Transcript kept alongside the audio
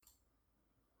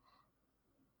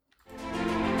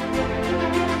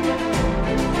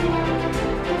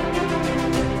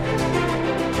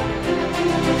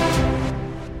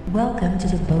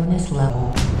Bonus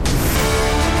level.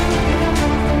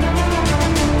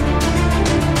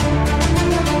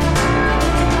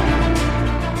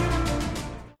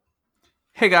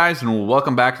 Hey guys, and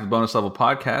welcome back to the Bonus Level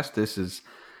Podcast. This is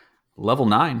Level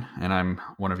 9, and I'm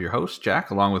one of your hosts,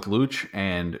 Jack, along with Luch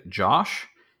and Josh.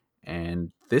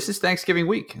 And this is Thanksgiving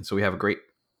week, and so we have a great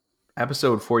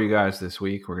episode for you guys this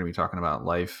week. We're going to be talking about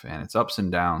life and its ups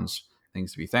and downs,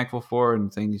 things to be thankful for,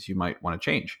 and things you might want to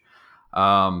change.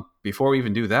 Before we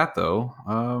even do that, though,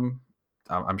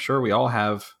 I'm sure we all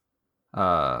have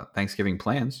Thanksgiving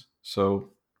plans.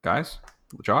 So, guys,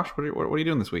 Josh, what are you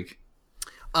doing this week?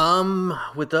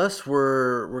 With us,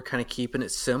 we're kind of keeping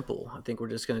it simple. I think we're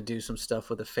just going to do some stuff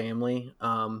with the family.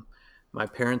 My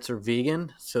parents are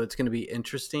vegan, so it's going to be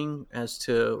interesting as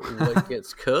to what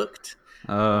gets cooked.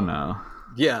 Oh, no.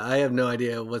 Yeah, I have no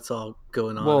idea what's all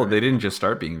going on. Well, they didn't just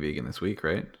start being vegan this week,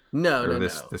 right? No,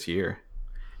 this year.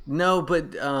 No,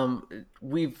 but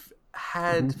we've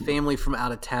had family from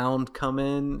out of town come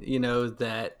in,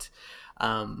 that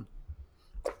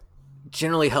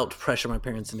generally helped pressure my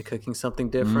parents into cooking something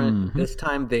different. Mm-hmm. This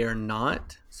time they are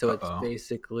not. So it's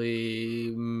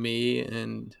basically me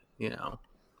and,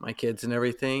 my kids and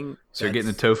everything. So you're getting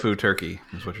a tofu turkey,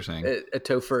 is what you're saying. A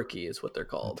tofurkey is what they're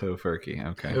called. Tofurkey,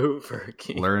 okay.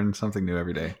 Tofurkey. Learn something new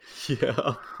every day.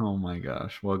 Yeah. Oh my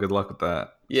gosh. Well, good luck with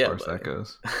that. Yeah, as far as that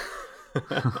goes.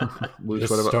 Luch,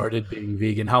 Just started being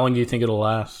vegan. How long do you think it'll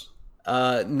last?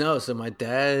 No, so my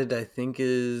dad, I think,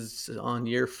 is on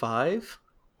year 5.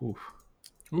 Oof.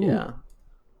 Ooh. Yeah.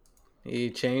 He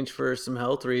changed for some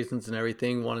health reasons and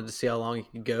everything, wanted to see how long he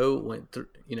could go, went through,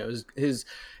 his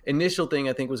initial thing,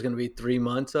 I think, was going to be 3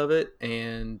 months of it.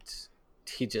 And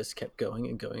he just kept going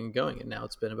and going and going. And now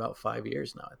it's been about 5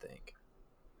 years now, I think.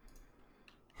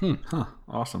 Huh.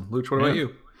 Awesome. Luch, what about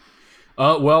you?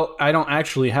 Well, I don't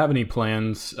actually have any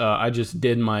plans. I just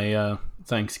did my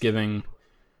Thanksgiving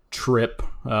trip.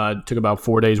 Took about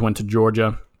 4 days, went to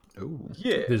Georgia. Ooh.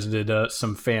 Yeah. Visited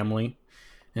some family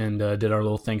and did our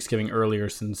little Thanksgiving earlier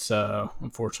since,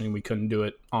 unfortunately, we couldn't do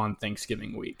it on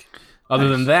Thanksgiving week. Other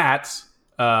than that,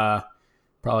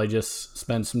 probably just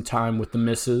spend some time with the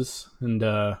missus and,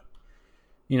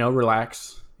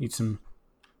 relax, eat some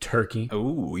turkey.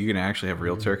 Ooh, you're going to actually have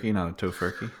real turkey, not a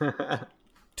tofurkey?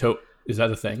 Is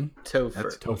that a thing?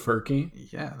 Tofurkey.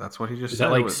 Tofurkey? Yeah, that's what he just Is said.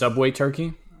 that like Subway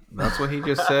turkey? That's what he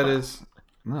just said is...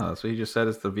 No, that's what he just said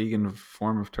is the vegan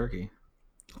form of turkey.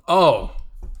 Oh,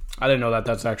 I didn't know that.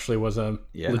 That's actually was a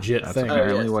legit that's thing.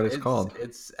 apparently what it's called.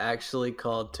 It's actually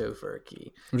called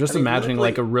tofurkey. I'm just imagining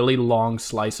like a really long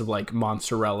slice of like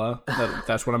mozzarella.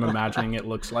 That's what I'm imagining it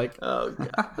looks like. Oh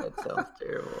god, that sounds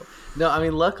terrible. No, I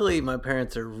mean, luckily my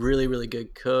parents are really, really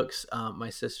good cooks. My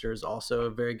sister is also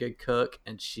a very good cook,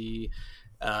 and she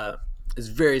is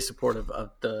very supportive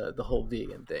of the whole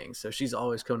vegan thing. So she's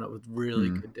always coming up with really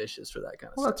good dishes for that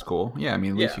kind of Well, stuff. that's cool. Yeah, I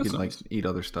mean, at least you can like eat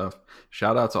other stuff.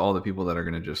 Shout out to all the people that are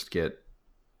going to just get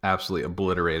absolutely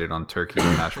obliterated on turkey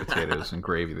and mashed potatoes and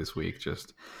gravy this week.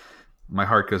 Just my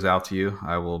heart goes out to you.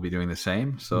 I will be doing the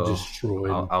same. So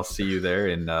Destroyed. I'll see you there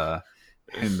in the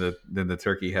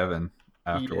turkey heaven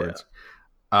afterwards.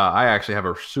 I actually have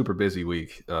a super busy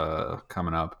week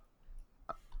coming up.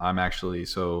 I'm actually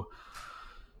so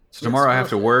tomorrow I have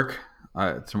to work.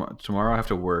 Tomorrow I have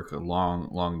to work a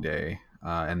long day,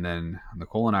 and then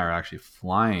Nicole and I are actually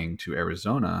flying to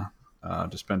Arizona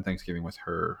to spend Thanksgiving with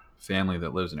her family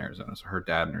that lives in Arizona. So her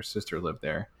dad and her sister live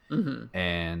there,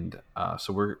 and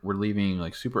so we're leaving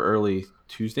like super early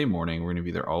Tuesday morning. We're going to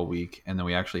be there all week, and then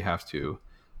we actually have to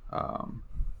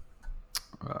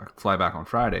fly back on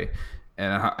Friday,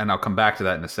 and I'll come back to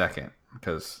that in a second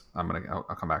because I'll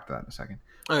come back to that in a second.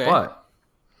 Okay. But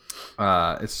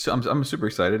I'm super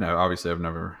excited. Now, obviously, I've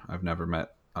never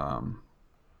met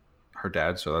her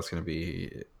dad, so that's gonna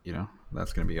be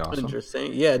awesome.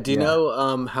 Interesting. Yeah. Do you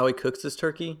know how he cooks his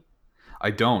turkey?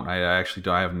 I don't. I actually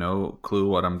don't. I have no clue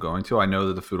what I'm going to. I know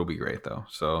that the food will be great though.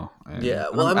 So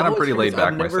I'm pretty laid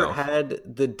back myself. I've never had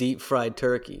the deep fried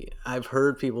turkey. I've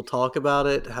heard people talk about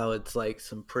it, how it's like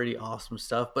some pretty awesome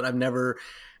stuff, but I've never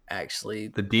actually.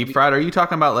 The deep fried? Are you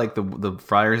talking about like the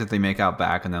fryers that they make out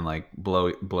back and then like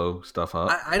blow stuff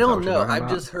up? I don't know. I've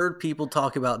just heard people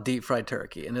talk about deep fried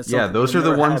turkey, and it's those are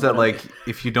the ones that like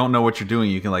if you don't know what you're doing,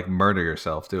 you can like murder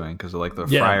yourself doing because like the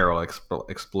fryer will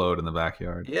explode in the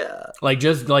backyard. Yeah, like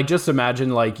just imagine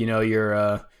like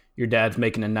your dad's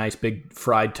making a nice big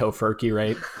fried tofurkey,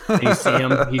 right? And you see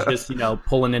him, he's just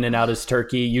pulling in and out his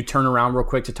turkey. You turn around real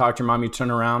quick to talk to your mom. You turn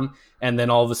around. And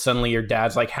then all of a sudden, your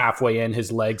dad's like halfway in,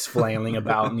 his legs flailing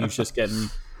about, and he's just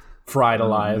getting fried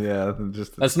alive. Yeah,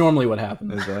 just That's normally what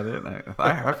happens. Is that it?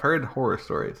 I've heard horror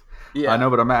stories. Yeah, I know,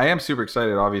 but I am super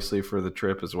excited, obviously, for the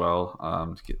trip as well.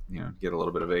 To get a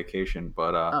little bit of vacation,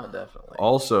 but oh, definitely.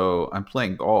 also I'm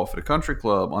playing golf at a country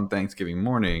club on Thanksgiving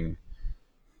morning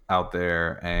out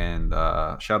there, and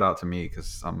shout out to me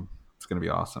because it's gonna be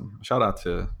awesome. Shout out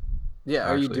to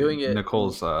Are you doing it?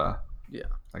 Nicole's yeah,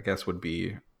 I guess would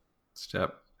be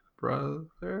step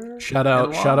brother. Shout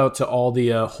out to all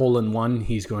the hole-in-one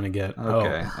he's going to get.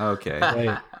 Okay.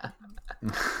 Right.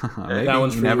 Maybe That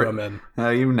one's for never, you, man.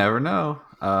 You never know.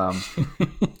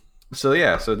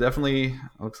 So definitely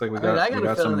looks like we got. I got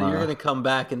a feeling some. that you're going to come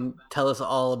back and tell us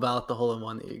all about the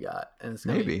hole-in-one that you got, and it's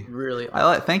going to be really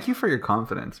awesome. Thank you for your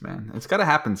confidence, man. It's got to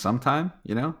happen sometime,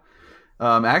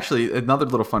 Actually, another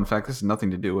little fun fact. This has nothing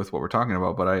to do with what we're talking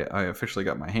about, but I officially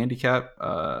got my handicap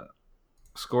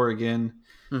score again.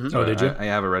 Mm-hmm. Oh, did you? I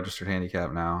have a registered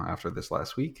handicap now after this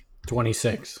last week.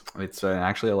 26. It's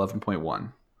actually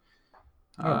 11.1.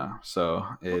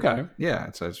 Okay. Yeah,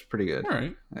 it's pretty good. All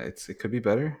right. It could be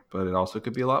better, but it also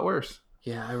could be a lot worse.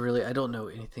 Yeah, I don't know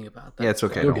anything about that. Yeah, it's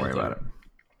okay. You'll Don't worry get there. about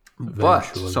it.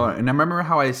 But and I remember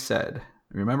how I said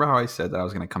that I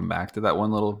was going to come back to that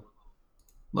one little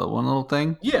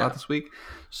thing about this week.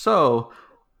 So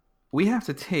we have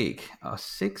to take a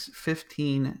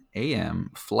 6:15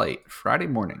 a.m. flight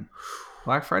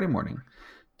Black Friday morning,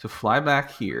 to fly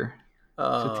back here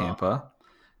to Tampa.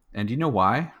 And do you know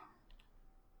why?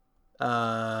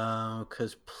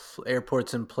 Because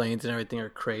airports and planes and everything are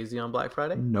crazy on Black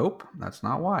Friday? Nope, that's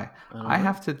not why. I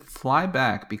have to fly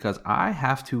back because I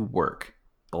have to work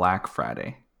Black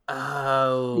Friday.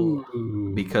 Oh.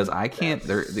 Because I can't.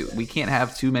 We can't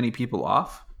have too many people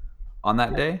off on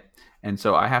that day, and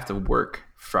so I have to work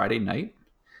Friday night.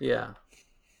 Yeah.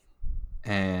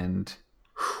 And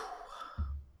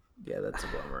yeah, that's a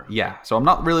bummer. Yeah, so I'm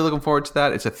not really looking forward to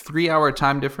that. It's a 3-hour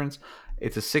time difference.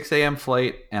 It's a 6 a.m.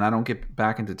 flight, and I don't get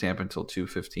back into Tampa until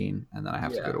 2:15, and then I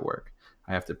have to go to work.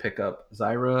 I have to pick up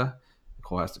Zyra.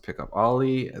 Nicole has to pick up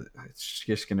Ollie. It's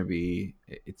just going to be.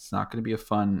 It's not going to be a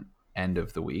fun end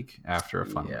of the week after a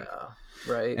fun week.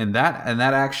 Right. And that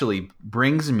actually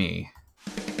brings me.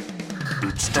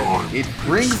 It's time. It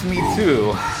brings me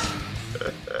to.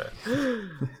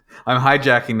 I'm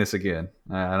hijacking this again,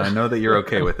 and I know that you're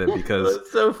okay with it because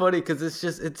it's so funny because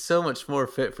it's so much more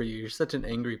fit for you. You're such an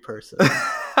angry person.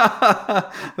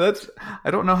 I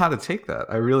don't know how to take that.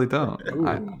 I really don't.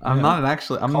 I'm not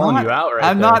actually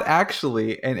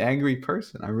an angry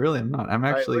person. I really am not. I'm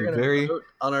actually very vote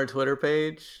on our Twitter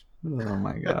page. Oh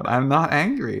my god, I'm not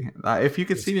angry. If you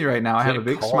could see me right now, I have a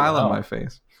big smile on my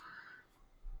face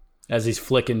as he's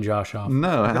flicking Josh off.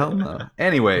 No, hell no.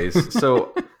 Anyways,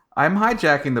 so I'm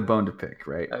hijacking the bone to pick,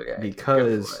 right? Okay.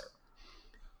 Because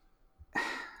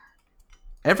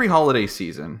every holiday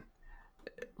season,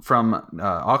 from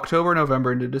October,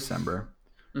 November into December,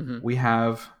 we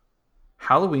have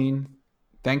Halloween,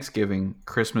 Thanksgiving,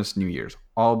 Christmas, New Year's,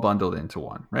 all bundled into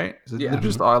one, right? So they're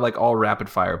just all rapid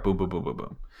fire, boom, boom, boom, boom,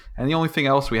 boom. And the only thing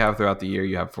else we have throughout the year,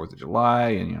 you have 4th of July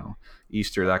and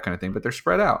Easter, that kind of thing, but they're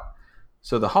spread out.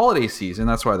 So the holiday season,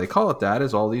 that's why they call it that,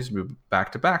 is all these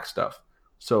back-to-back stuff.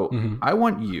 So I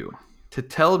want you to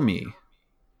tell me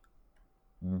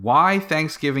why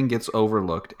Thanksgiving gets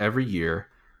overlooked every year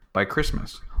by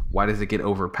Christmas. Why does it get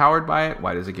overpowered by it?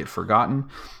 Why does it get forgotten?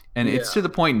 And it's to the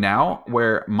point now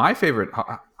where my favorite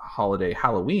holiday,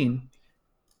 Halloween,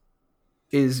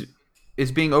 is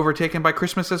being overtaken by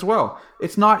Christmas as well.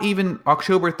 It's not even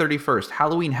October 31st.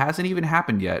 Halloween hasn't even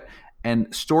happened yet.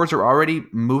 And stores are already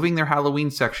moving their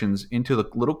Halloween sections into the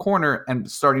little corner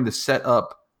and starting to set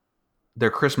up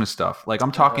their Christmas stuff. Like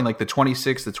I'm talking like the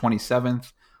 26th, the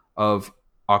 27th of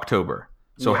October.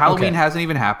 So Halloween hasn't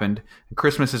even happened.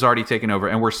 Christmas is already taken over,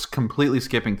 and we're completely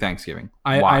skipping Thanksgiving.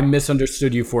 I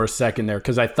misunderstood you for a second there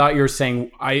because I thought you were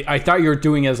saying I thought you were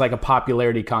doing it as like a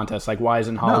popularity contest. Like why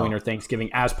isn't Halloween or Thanksgiving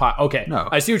as Okay, no.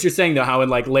 I see what you're saying though. How in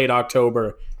like late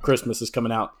October Christmas is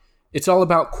coming out. It's all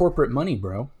about corporate money,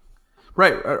 bro.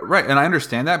 Right, and I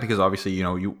understand that because obviously,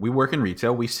 we work in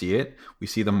retail, we see it, we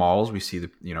see the malls, we see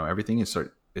the, everything.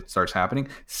 It starts happening.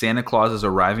 Santa Claus is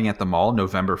arriving at the mall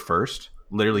November 1st,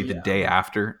 literally the day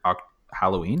after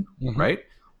Halloween, right?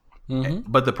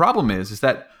 But the problem is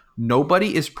that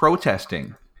nobody is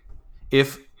protesting.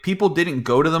 If people didn't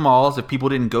go to the malls, if people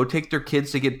didn't go take their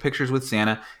kids to get pictures with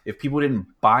Santa, if people didn't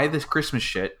buy this Christmas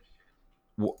shit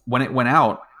when it went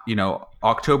out,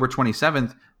 October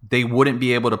 27th, they wouldn't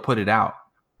be able to put it out.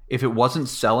 If it wasn't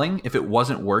selling, if it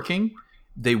wasn't working,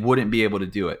 they wouldn't be able to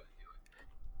do it.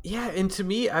 Yeah, and to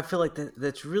me, I feel like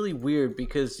that's really weird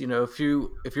because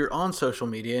if you're on social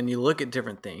media and you look at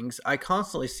different things, I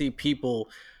constantly see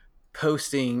people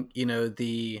posting,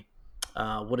 the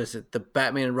what is it, the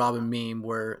Batman and Robin meme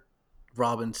where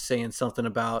Robin's saying something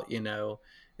about,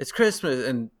 it's Christmas,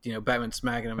 and Batman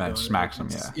smacking him. Batman smacks him,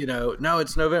 yeah. No,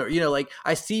 it's November. Like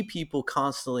I see people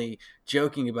constantly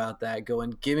joking about that,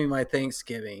 going, "Give me my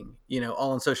Thanksgiving,"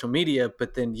 all on social media.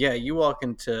 But then, you walk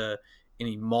into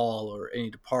any mall or any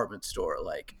department store,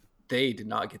 like they did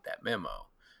not get that memo,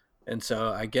 and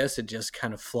so I guess it just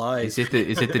kind of flies. Is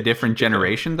it the different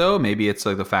generation though? Maybe it's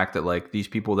like the fact that like these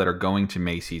people that are going to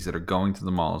Macy's, that are going to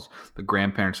the malls, the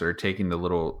grandparents that are taking their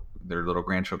little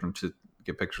grandchildren to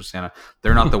get pictures of Santa,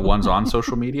 they're not the ones on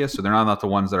social media, so they're not the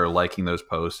ones that are liking those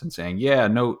posts and saying,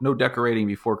 no decorating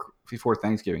before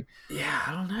Thanksgiving. Yeah,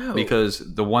 I don't know.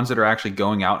 Because the ones that are actually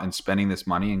going out and spending this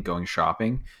money and going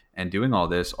shopping and doing all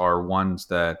this are ones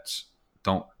that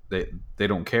they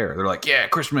don't care. They're like, yeah,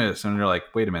 Christmas, and they're like,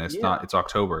 wait a minute, it's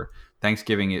October.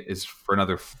 Thanksgiving is for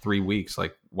another 3 weeks.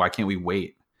 Like, why can't we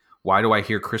wait? Why do I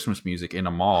hear Christmas music in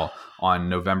a mall on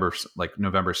November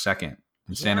 2nd?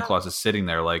 And Santa Claus is sitting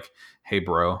there like, hey,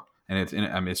 bro.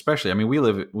 And especially, we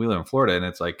live in Florida, and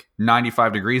it's like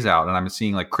 95 degrees out, and I'm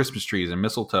seeing like Christmas trees and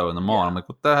mistletoe in the mall. And I'm like,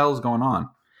 what the hell is going on?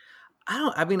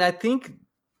 I think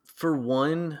for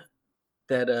one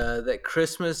that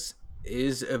Christmas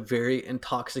is a very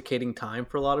intoxicating time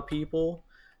for a lot of people.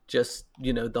 Just,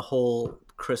 the whole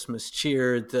Christmas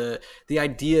cheer, the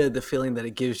idea, the feeling that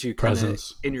it gives you kind of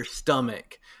in your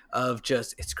stomach of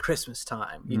just, it's Christmas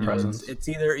time, it's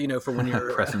either, for when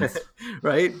you're presents,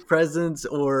 right? Presents,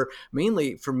 or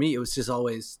mainly for me, it was just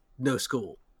always no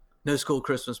school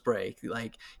Christmas break,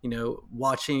 like,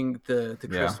 watching the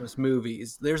Christmas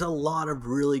movies. There's a lot of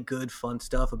really good fun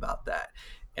stuff about that.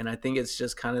 And I think it's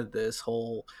just kind of this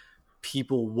whole,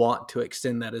 people want to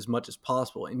extend that as much as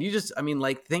possible. And you just,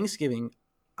 like Thanksgiving,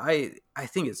 I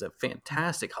think it's a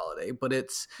fantastic holiday, but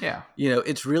it's,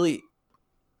 it's really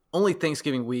only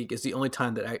Thanksgiving week is the only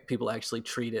time that people actually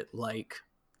treat it like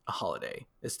a holiday.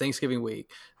 It's Thanksgiving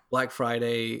week. Black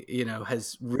Friday,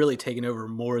 has really taken over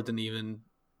more than even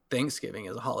Thanksgiving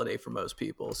as a holiday for most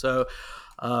people. So,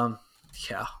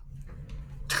 yeah.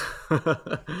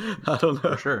 I don't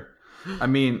know. For sure.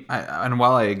 And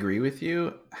while I agree with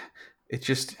you, it's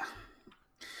just,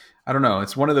 I don't know.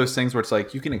 It's one of those things where it's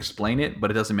like, you can explain it, but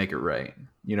it doesn't make it right.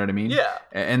 You know what I mean? Yeah.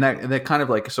 And that kind of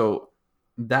like, so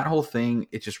that whole thing,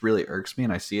 it just really irks me,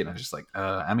 and I see it and I'm just like,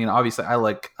 obviously I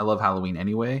love Halloween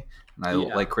anyway, and I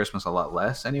like Christmas a lot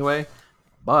less anyway,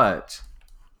 but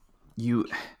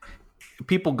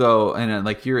people go, and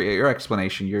like your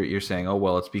explanation, you're saying, oh,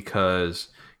 well, it's because,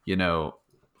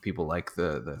 people like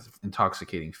the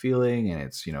intoxicating feeling, and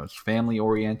it's, it's family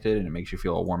oriented, and it makes you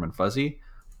feel all warm and fuzzy,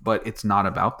 but it's not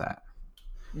about that.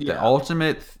 Yeah.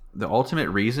 The ultimate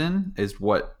reason is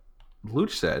what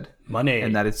Luch said, money,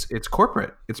 and that it's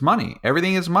corporate. It's money.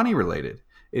 Everything is money related.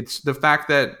 It's the fact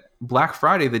that Black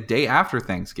Friday, the day after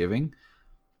Thanksgiving,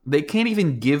 they can't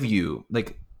even give you,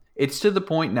 like, it's to the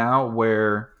point now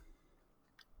where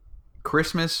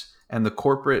Christmas and the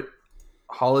corporate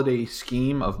holiday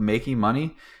scheme of making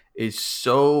money is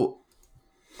so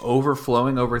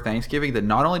overflowing over Thanksgiving that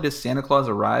not only does Santa Claus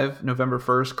arrive November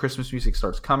 1st, Christmas music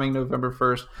starts coming November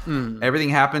 1st, everything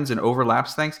happens and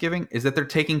overlaps Thanksgiving, is that they're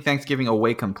taking Thanksgiving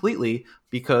away completely,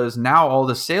 because now all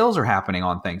the sales are happening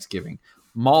on Thanksgiving.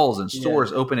 Malls and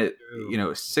stores open at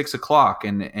 6 o'clock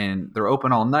and they're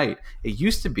open all night. It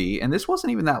used to be, and this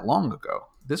wasn't even that long ago.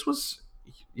 This was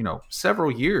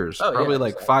several years, probably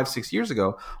 5-6 years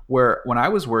ago, where when I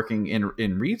was working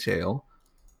in retail,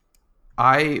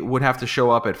 I would have to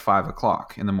show up at 5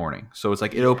 o'clock in the morning. So it's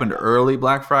like it opened early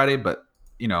Black Friday, but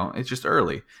it's just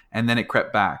early. And then it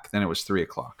crept back. Then it was 3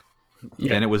 o'clock.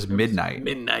 Yeah. Then it was midnight.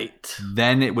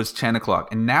 Then it was 10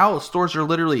 o'clock. And now stores are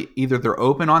literally either they're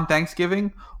open on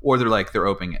Thanksgiving, or they're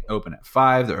open at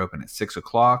 5. They're open at 6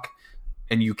 o'clock.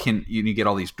 And you get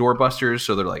all these doorbusters.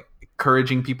 So they're like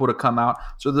encouraging people to come out.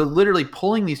 So they're literally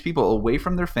pulling these people away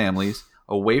from their families,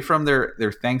 away from their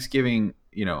Thanksgiving,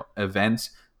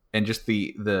 events, and just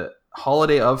the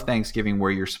holiday of Thanksgiving, where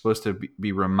you're supposed to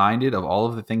be reminded of all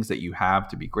of the things that you have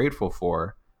to be grateful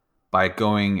for, by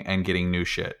going and getting new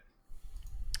shit.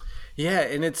 Yeah,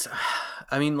 and it's,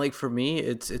 like for me,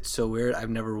 it's so weird. I've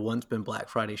never once been Black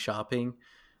Friday shopping.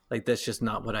 Like, that's just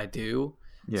not what I do.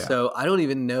 Yeah. So I don't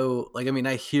even know. Like,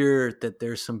 I hear that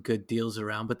there's some good deals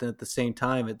around, but then at the same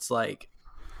time, it's like,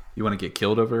 you want to get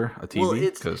killed over a TV? Well,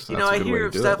 it's, I hear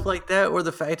of stuff like that, or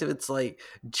the fact that it's like,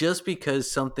 just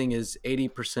because something is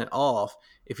 80% off,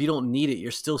 if you don't need it,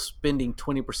 you're still spending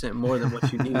 20% more than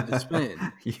what you needed to spend.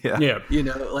 Yeah.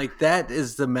 Like, that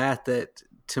is the math that,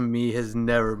 to me has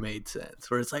never made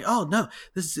sense. Where it's like, oh no,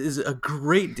 this is a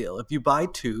great deal. If you buy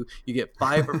 2, you get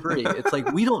 5 for free. It's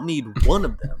like we don't need one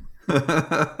of them.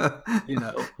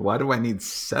 Why do I need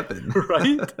 7?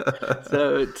 Right?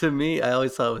 So to me, I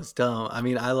always thought it was dumb. I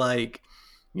mean, I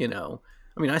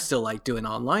still like doing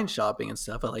online shopping and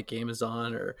stuff. I like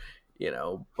Amazon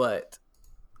but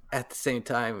at the same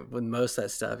time, with most of that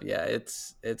stuff, yeah,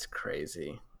 it's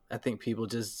crazy. I think people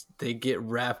they get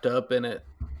wrapped up in it,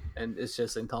 and it's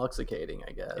just intoxicating,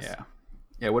 I guess. Yeah.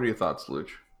 Yeah. What are your thoughts, Luch?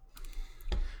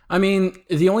 I mean,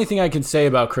 the only thing I can say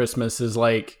about Christmas is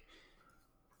like,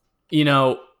 I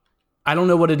don't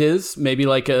know what it is. Maybe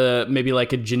like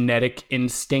a genetic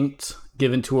instinct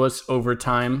given to us over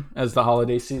time as the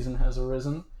holiday season has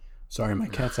arisen. Sorry, my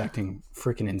cat's acting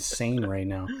freaking insane right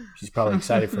now. She's probably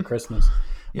excited for Christmas.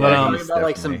 Yeah, but about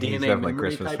like some DNA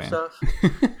memory type stuff.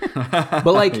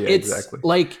 But like Yeah, it's exactly.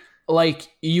 like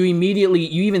you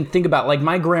even think about like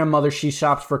my grandmother. She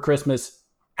shops for Christmas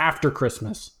after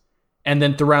Christmas, and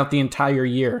then throughout the entire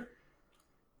year.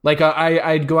 Like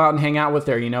I'd go out and hang out with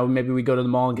her. Maybe we go to the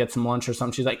mall and get some lunch or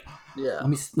something. She's like, Yeah,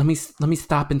 let me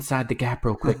stop inside the Gap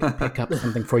real quick and pick up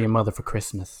something for your mother for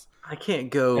Christmas. I can't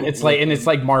go. And it's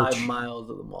like March. 5 miles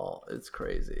of the mall. It's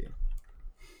crazy.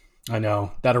 I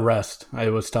know that arrest.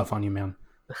 It was tough on you, man.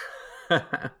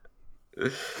 The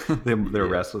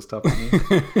arrest was tough on you.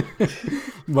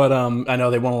 But I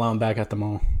know they won't allow him back at the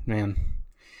mall, man.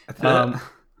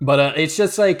 But it's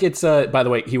just like it's. By the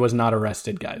way, he was not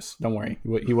arrested, guys. Don't worry,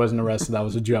 he wasn't arrested. That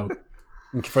was a joke.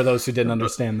 For those who didn't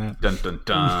understand that. Dun dun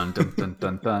dun dun dun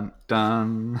dun dun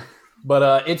dun. But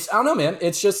I don't know, man.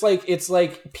 It's just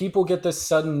like people get this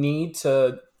sudden need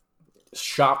to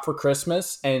shop for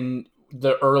Christmas, and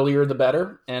the earlier the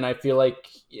better. And I feel like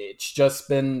it's just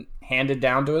been handed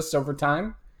down to us over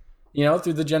time,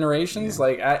 through the generations. Yeah.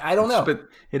 Like I don't know, but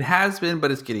it has been,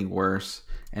 but it's getting worse.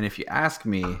 And if you ask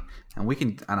me,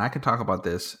 and I can talk about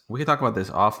this. We can talk about this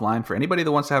offline. For anybody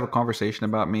that wants to have a conversation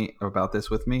about this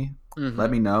with me,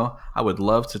 let me know. I would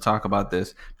love to talk about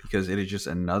this because it is just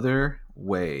another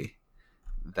way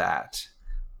that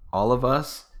all of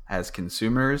us as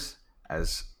consumers,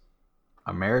 as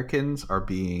Americans, are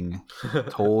being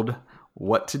told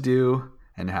what to do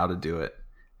and how to do it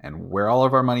and where all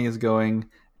of our money is going.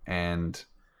 And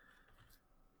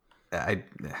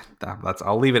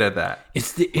I'll leave it at that.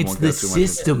 It's the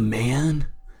system, man.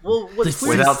 Well, what's the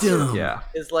weird system.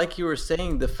 is like you were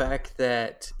saying, the fact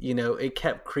that it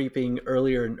kept creeping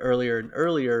earlier and earlier and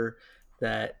earlier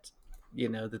that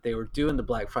that they were doing the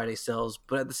Black Friday sales,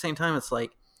 but at the same time, it's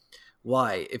like,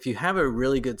 why? If you have a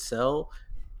really good sale,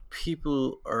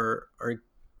 people are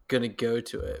gonna go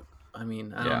to it. I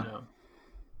mean, I don't know.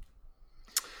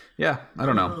 Yeah, I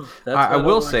don't know. I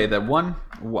will say that I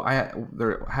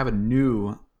have a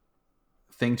new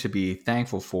thing to be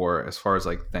thankful for as far as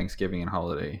like Thanksgiving and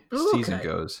holiday season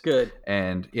goes. Good.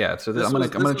 And yeah, so I'm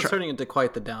gonna turning into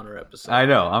quite the downer episode. I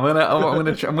know. I'm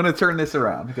gonna turn this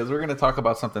around because we're gonna talk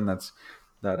about something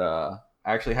that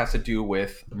actually has to do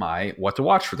with my what to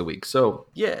watch for the week. So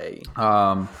yay.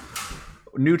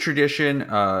 New tradition.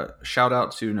 Shout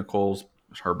out to Nicole's.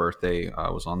 Her birthday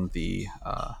was on the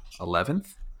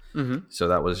 11th. Mm-hmm. So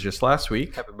that was just last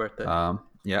week. Happy birthday.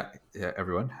 Yeah,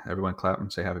 everyone clap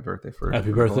and say happy birthday for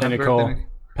happy birthday, Nicole.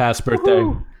 Past birthday.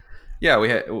 Woo-hoo. Yeah, we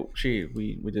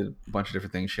did a bunch of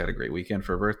different things. She had a great weekend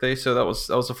for her birthday, so that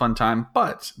was a fun time.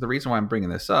 But the reason why I'm bringing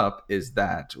this up is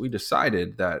that we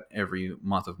decided that every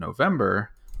month of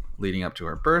November, leading up to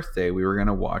her birthday, we were going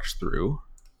to watch through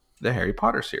the Harry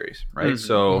Potter series, right? Mm-hmm.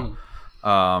 So,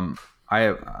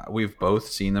 we've both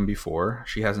seen them before.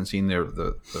 She hasn't seen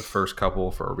the first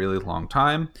couple for a really long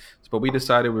time, but we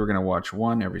decided we were going to watch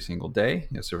one every single day.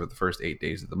 So for the first 8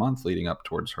 days of the month leading up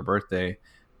towards her birthday,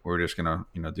 we're just going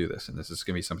to do this, and this is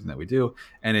going to be something that we do.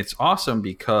 And it's awesome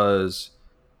because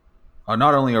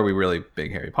not only are we really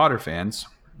big Harry Potter fans.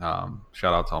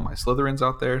 Shout out to all my Slytherins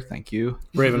out there. Thank you.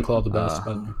 Ravenclaw the best,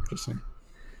 by the way. Just saying.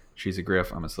 She's a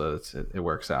Griff. I'm a Slyth. It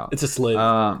works out. It's a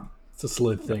Slyth. It's a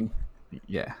Slyth thing.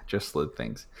 Yeah, just Slyth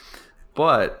things.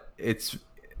 But it's,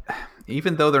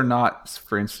 even though they're not,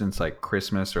 for instance, like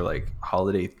Christmas or like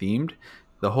holiday themed,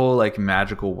 the whole like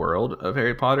magical world of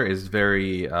Harry Potter is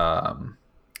very,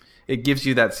 it gives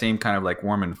you that same kind of like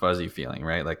warm and fuzzy feeling,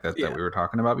 right? Like that we were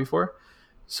talking about before.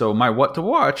 So my what to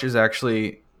watch is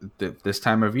actually this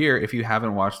time of year. If you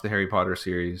haven't watched the Harry Potter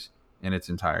series in its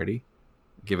entirety,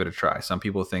 give it a try. Some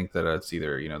people think that it's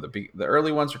either, the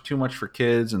early ones are too much for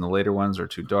kids and the later ones are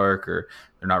too dark, or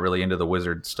they're not really into the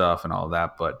wizard stuff and all of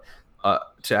that. But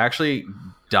to actually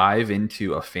dive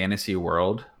into a fantasy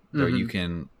world where you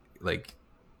can like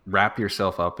wrap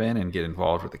yourself up in and get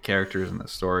involved with the characters and the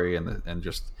story and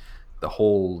just the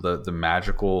whole the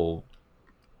magical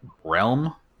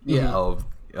realm of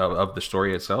the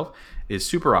story itself is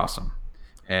super awesome.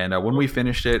 And when we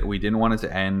finished it, we didn't want it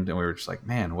to end, and we were just like,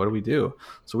 man, what do we do?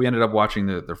 So we ended up watching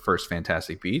the first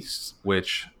Fantastic Beasts,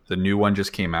 which the new one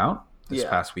just came out this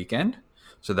past weekend.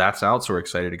 So that's out, so we're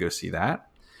excited to go see that.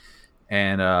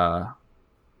 And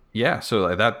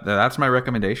so that's my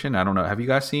recommendation. I don't know. Have you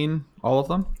guys seen all of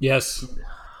them? Yes.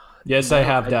 Yes, I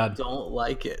have, Dad. I don't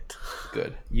like it.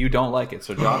 Good. You don't like it.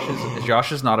 So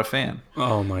Josh is not a fan.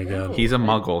 Oh my God. He's a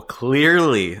muggle.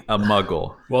 Clearly a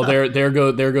muggle. Well, there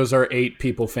goes our 8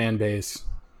 people fan base.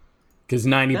 Because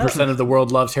 90% of the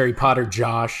world loves Harry Potter,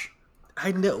 Josh.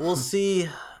 I know. We'll see.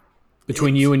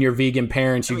 Between you and your vegan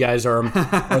parents, you guys are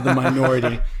the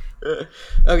minority.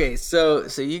 Okay, so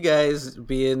you guys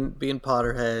being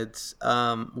Potterheads,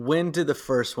 when did the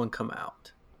first one come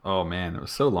out? Oh man, it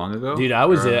was so long ago. Dude, I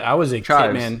was a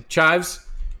kid, man. Chives,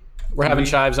 we're having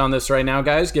Chives on this right now,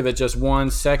 guys. Give it just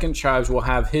 1 second. Chives will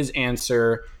have his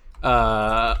answer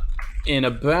in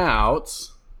about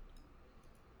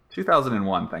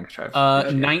 2001. Thanks, Chives.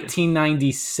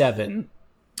 1997.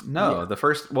 No, the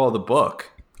first. Well, the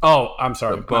book. Oh, I'm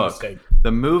sorry. The My book. mistake.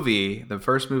 The movie. The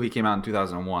first movie came out in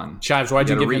 2001. Chives, why'd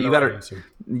you give him the right answer?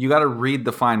 You got to read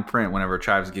the fine print whenever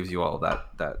Chives gives you all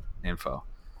that info.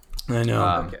 I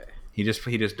know. Okay. He just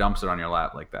dumps it on your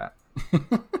lap like that.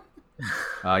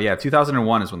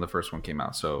 2001 is when the first one came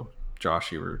out. So,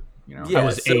 Josh, you were, I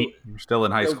was 8. You were still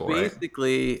in high school,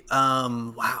 basically,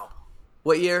 right? Wow.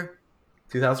 What year?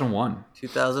 2001.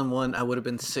 2001. I would have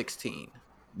been 16.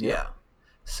 Yeah.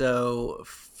 So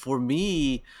for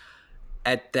me,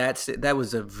 at that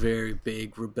was a very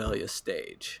big rebellious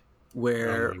stage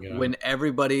where when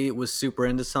everybody was super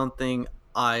into something,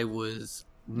 I was.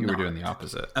 You were doing the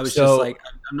opposite. I was just like,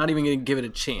 I'm not even going to give it a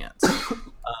chance.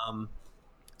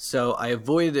 So I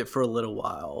avoided it for a little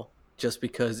while just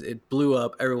because it blew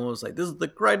up. Everyone was like, this is the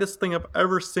greatest thing I've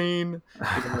ever seen.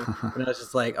 And I was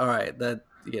just like, all right,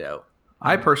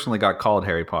 I personally got called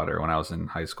Harry Potter when I was in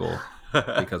high school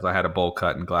because I had a bowl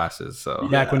cut and glasses. So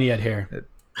back when he had hair.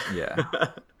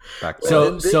 Back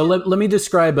then. So let me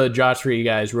describe Josh for you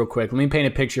guys real quick. Let me paint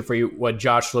a picture for you what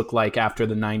Josh looked like after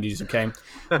the 90s, okay?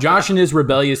 Josh in his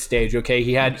rebellious stage, okay?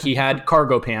 He had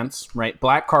cargo pants, right?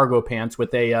 Black cargo pants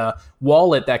with a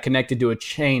wallet that connected to a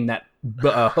chain that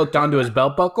hooked onto his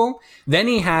belt buckle. Then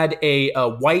he had a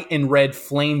white and red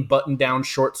flame button-down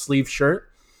short sleeve shirt.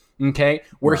 Okay,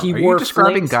 where he wore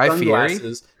describing Guy Fieri?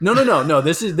 No.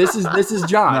 This is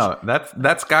Josh. No,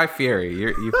 that's Guy Fieri.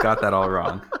 You've got that all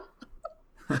wrong.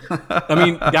 I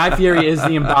mean, Guy Fieri is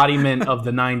the embodiment of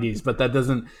the 90s, but that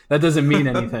doesn't mean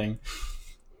anything.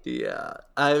 Yeah,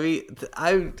 I mean,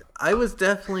 I was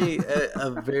definitely a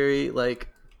very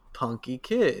punky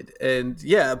kid, and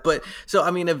but so I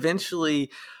mean,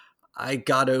 eventually I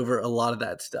got over a lot of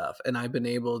that stuff, and I've been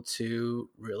able to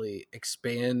really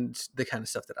expand the kind of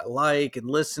stuff that I like and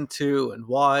listen to and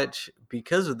watch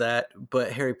because of that.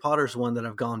 But Harry Potter's one that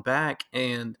I've gone back,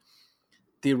 and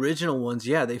the original ones,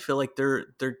 they feel like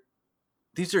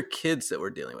these are kids that we're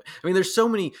dealing with. I mean, there's so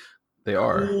many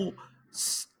cool,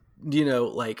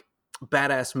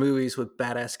 badass movies with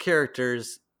badass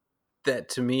characters that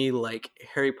to me,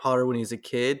 Harry Potter when he's a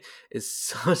kid is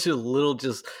such a little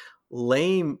just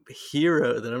lame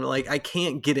hero that I'm like, I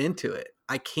can't get into it.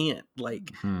 I can't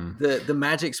the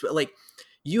magic spell.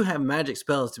 You have magic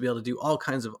spells to be able to do all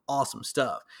kinds of awesome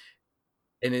stuff,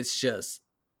 and it's just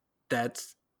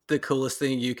that's the coolest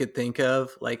thing you could think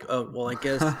of. I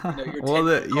guess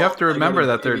you have to remember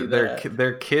that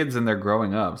they're kids and they're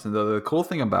growing up. So the cool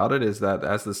thing about it is that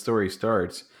as the story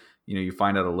starts, you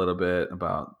find out a little bit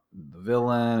about the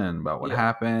villain and about what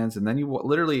happens, and then you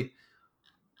literally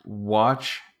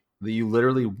watch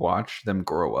them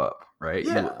grow up, right?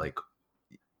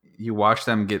 You watch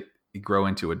them grow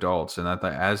into adults, and that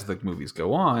as the movies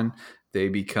go on, they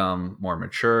become more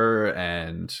mature,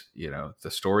 and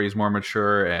the story is more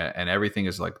mature, and everything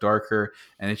is darker,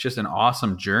 and it's just an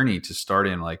awesome journey to start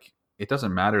in. It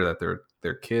doesn't matter that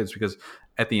they're kids, because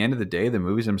at the end of the day, the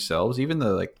movies themselves, even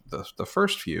the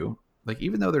first few,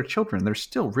 even though they're children, they're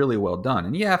still really well done.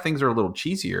 And things are a little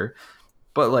cheesier,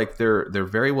 but they're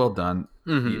very well done.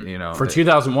 Mm-hmm. For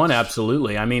 2001,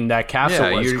 absolutely. I mean, that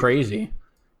castle was crazy.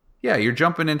 Yeah, you're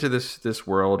jumping into this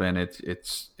world, and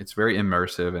it's very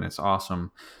immersive, and it's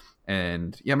awesome.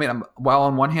 And I mean, while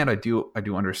on one hand I do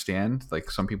understand,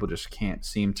 some people just can't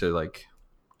seem to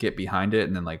get behind it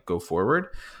and then like go forward.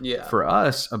 Yeah. For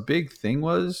us, a big thing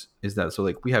is that so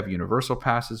like we have Universal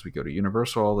passes, we go to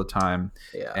Universal all the time,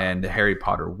 Yeah. and the Harry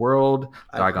Potter World,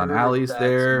 I've Diagon heard Alley's that's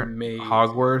there, amazing.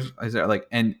 Hogwarts is there, like,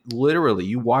 and literally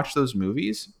you watch those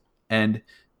movies and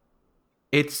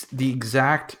it's the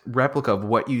exact replica of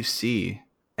what you see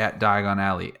at Diagon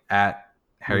Alley at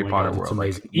Harry Potter God, World. it's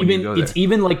amazing. Like, when you go It's there.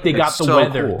 even like they got It's the so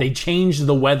weather. cool. They changed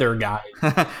the weather, guys.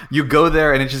 You go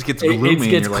there and it just gets gloomy. It and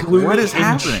gets you're like, gloomy what is and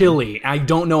happening? chilly. I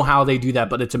don't know how they do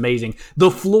that, but it's amazing. The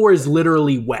floor is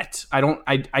literally wet. I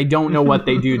don't know what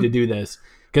they do to do this,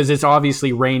 because it's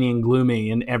obviously rainy and gloomy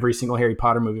in every single Harry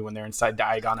Potter movie when they're inside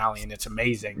Diagon Alley, and it's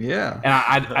amazing. Yeah. And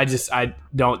I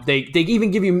don't. They even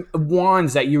give you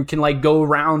wands that you can like go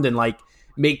around and like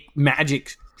make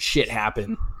magic shit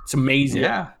happen. It's amazing.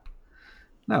 Yeah.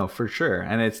 No, for sure.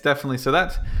 And it's definitely, so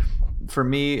that's, for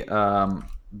me,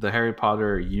 the Harry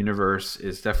Potter universe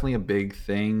is definitely a big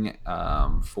thing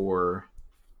for,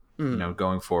 you know,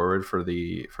 going forward for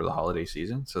the holiday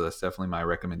season. So that's definitely my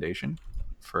recommendation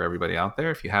for everybody out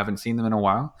there. If you haven't seen them in a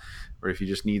while, or if you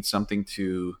just need something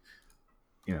to,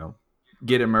 you know,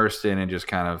 get immersed in and just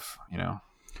kind of, you know,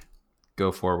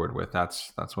 go forward with,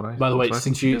 that's what I. By the way, that's what I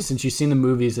think since you've seen the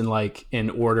movies in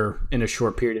order in a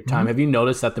short period of time, Mm-hmm. have you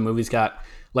noticed that the movies got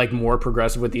like more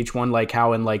progressive with each one? Like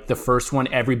how in like the first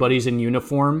one everybody's in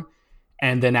uniform,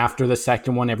 and then after the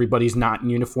second one everybody's not in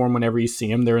uniform. Whenever you see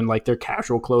them, they're in like their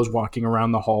casual clothes walking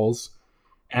around the halls.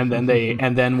 And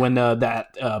then when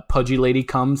that pudgy lady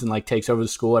comes and like takes over the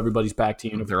school, everybody's back to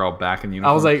uniform. They're all back in uniform.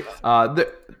 I was like,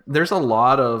 there's a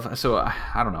lot of, so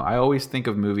I don't know. I always think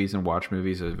of movies and watch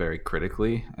movies as very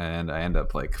critically, and I end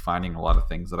up like finding a lot of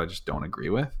things that I just don't agree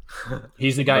with.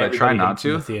 he's the guy. But I try everybody not hates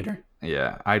in to. the theater.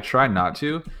 Yeah, I try not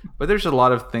to, but there's a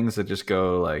lot of things that just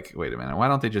go like, wait a minute, why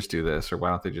don't they just do this, or why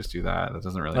don't they just do that? That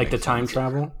doesn't really Like make the sense. time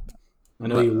travel. I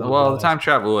know you love Well, that. the time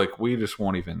travel, like we just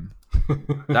won't even.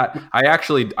 That I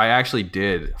actually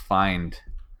did find.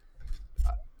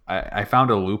 I found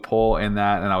a loophole in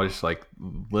that, and I was just like,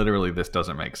 literally, this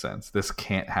doesn't make sense. This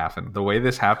can't happen. The way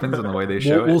this happens and the way they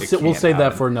show We'll it, we'll can't save that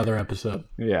happen. for another episode.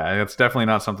 Yeah, it's definitely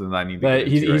not something that I need to. But get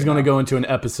he's into right going to now. go into an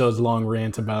episode's long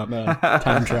rant about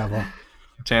time travel.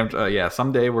 Yeah,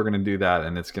 someday we're gonna do that,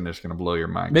 and it's just gonna blow your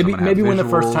mind. 'Cause I'm Maybe gonna have when the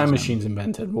first visuals time and- machine's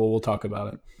invented, we'll talk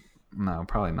about it. No,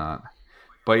 probably not.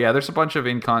 But yeah, there's a bunch of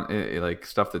like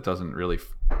stuff that doesn't really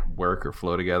work or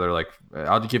flow together. Like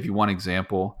I'll just give you one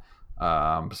example.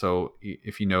 So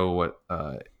if you know what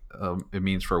it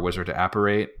means for a wizard to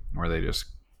apparate, where they just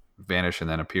vanish and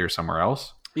then appear somewhere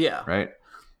else, Yeah. right?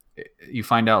 You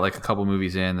find out like a couple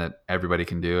movies in that everybody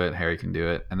can do it, Harry can do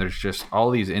it, and there's just all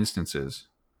these instances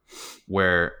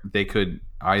where they could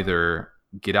either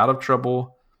get out of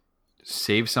trouble,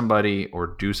 save somebody, or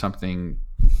do something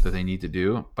that they need to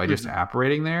do by just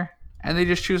apparating there, and they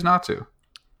just choose not to.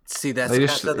 See, that's They the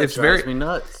just- kind of stuff that it's drives very- me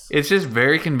nuts. It's just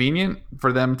very convenient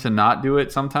for them to not do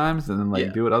it sometimes and then like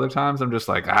Yeah. do it other times. I'm just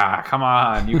like, come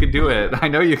on, you can do it. I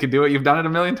know you can do it. You've done it a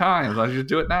million times. Why don't you just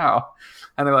do it now?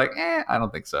 And they're like, I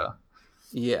don't think so.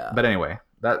 Yeah. But anyway,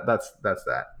 that's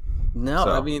that. No,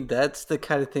 So- I mean that's the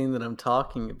kind of thing that I'm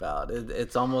talking about.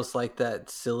 It's almost like that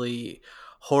silly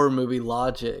horror movie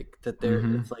logic that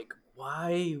it's like,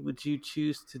 why would you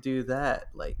choose to do that?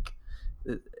 Like,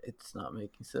 it's not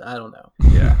making sense. I don't know.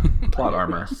 Yeah, plot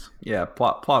armor. Yeah,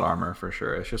 plot armor for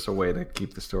sure. It's just a way to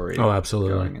keep the story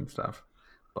absolutely. going and stuff.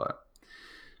 But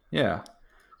yeah,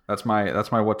 that's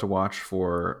my what to watch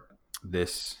for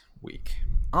this week.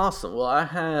 Awesome. Well, I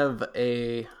have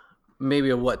maybe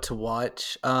a what to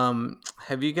watch.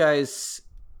 Have you guys?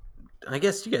 I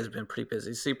guess you guys have been pretty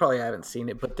busy, so you probably haven't seen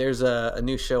it. But there's a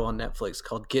new show on Netflix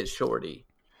called Get Shorty.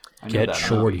 I know Get that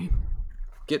Shorty. movie.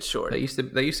 Get Shorty.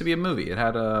 That used to be a movie. It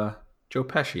had Joe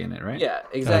Pesci in it, right? Yeah, I have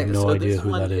exactly. no So idea this who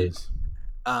one that is.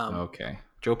 Okay.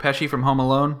 Joe Pesci from Home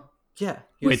Alone. Yeah.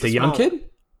 he was Wait, the young small- kid?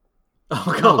 Oh,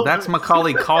 No, God. that's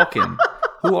Macaulay Culkin.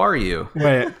 Who are you?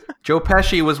 Wait. Joe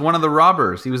Pesci was one of the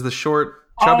robbers. He was the short,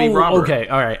 chubby robber. Okay,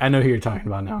 all right. I know who you're talking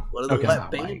about now. One of the Okay. wet Oh my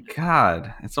bandits.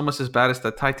 God, it's almost as bad as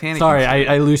the Titanic. Sorry, incident.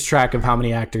 I lose track of how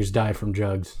many actors die from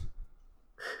drugs.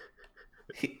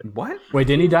 What? Wait,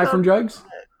 didn't he die from drugs?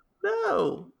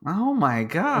 No. Oh my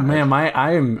God, Man,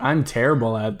 I'm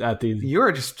terrible at these.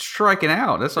 You're just striking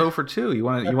out. That's 0 for 2. You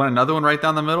want another one right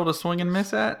down the middle to swing and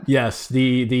miss at? Yes,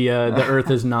 the Earth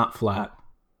is not flat.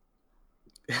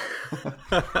 This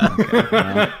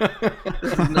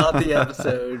is not the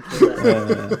episode for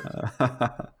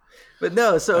that. But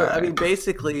no, so I mean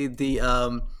basically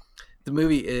the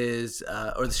movie is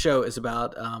or the show is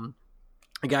about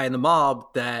a guy in the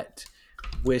mob that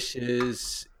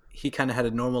wishes he kind of had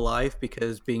a normal life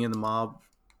because being in the mob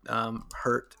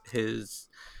hurt his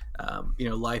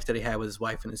life that he had with his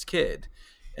wife and his kid.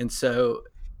 And so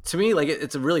to me, like,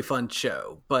 it's a really fun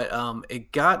show, but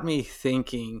it got me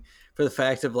thinking for the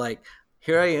fact of like,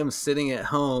 here I am sitting at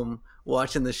home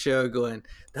watching the show going,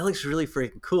 that looks really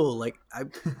freaking cool. Like, I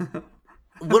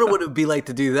what would it be like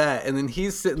to do that? And then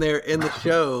he's sitting there in the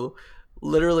show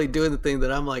literally doing the thing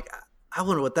that I'm like, I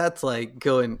wonder what that's like,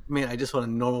 going, man, I just want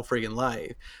a normal freaking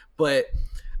life. But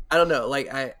I don't know, like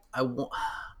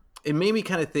it made me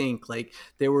kind of think like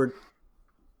there were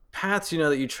paths,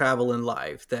 that you travel in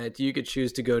life that you could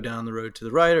choose to go down the road to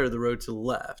the right or the road to the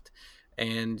left.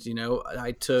 And,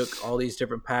 I took all these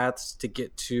different paths to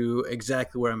get to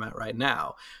exactly where I'm at right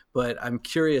now. But I'm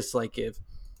curious, like, if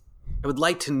I would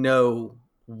like to know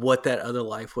what that other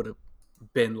life would have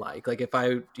been like. Like, if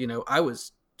I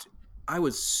was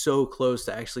so close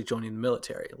to actually joining the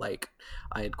military. Like,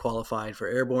 I had qualified for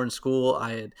airborne school.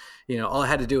 I had, all I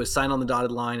had to do was sign on the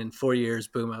dotted line. In 4 years,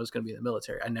 boom, I was going to be in the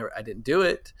military. I didn't do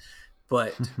it.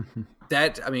 But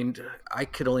I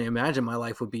could only imagine my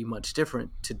life would be much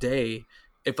different today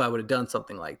if I would have done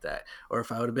something like that. Or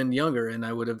if I would have been younger and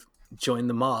I would have joined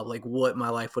the mob, like what my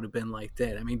life would have been like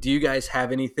then. I mean, do you guys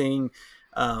have anything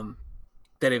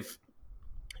that if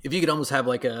you could almost have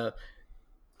like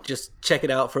just check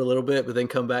it out for a little bit, but then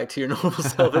come back to your normal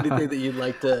self, anything that you'd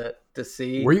like to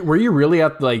see? Were you really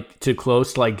at like too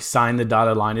close to like sign the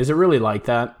dotted line? Is it really like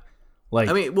that? Like,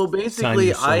 I mean, well,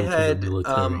 basically I had,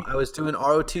 I was doing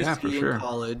ROTC in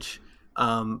college.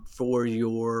 For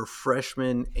your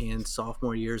freshman and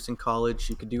sophomore years in college,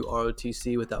 you could do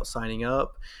ROTC without signing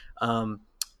up.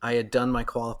 I had done my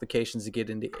qualifications to get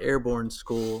into airborne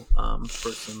school,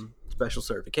 for some special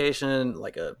certification,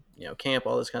 like a camp,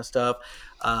 all this kind of stuff.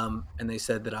 And they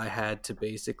said that I had to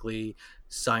basically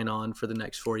sign on for the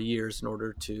next 4 years in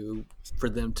order for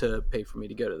them to pay for me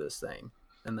to go to this thing.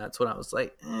 And that's when I was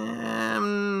like,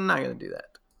 I'm not going to do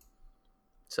that.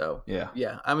 So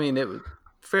yeah. I mean, it was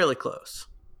fairly close.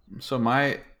 So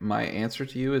my answer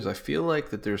to you is I feel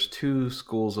like that there's two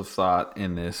schools of thought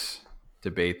in this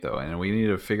debate, though, and we need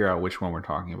to figure out which one we're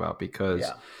talking about, because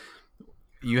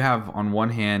you have on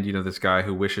one hand, this guy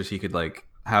who wishes he could like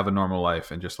have a normal life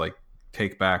and just like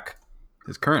take back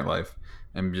his current life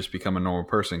and just become a normal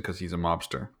person because he's a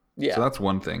mobster. Yeah. So that's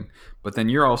one thing. But then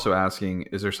you're also asking,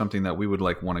 is there something that we would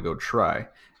like want to go try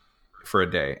for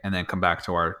a day and then come back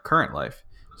to our current life?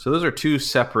 So those are two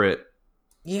separate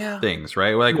things,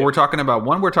 right? Like we're talking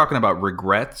about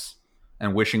regrets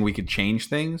and wishing we could change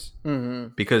things,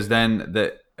 because then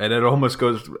and it almost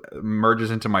merges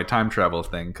into my time travel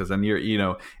thing, because then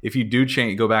if you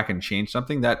do go back and change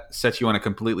something, that sets you on a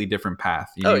completely different path.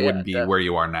 You wouldn't be where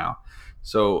you are now.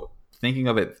 So thinking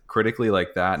of it critically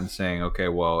like that and saying, okay,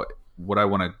 well, would I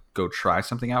want to go try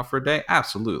something out for a day?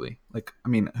 Absolutely. Like, I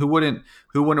mean, who wouldn't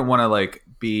want to like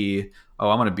be,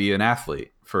 I'm going to be an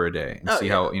athlete for a day and see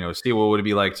how, see what would it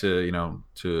be like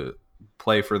to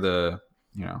play for the,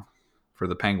 for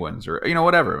the Penguins or,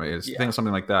 whatever. Think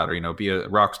something like that, or, be a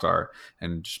rock star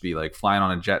and just be like flying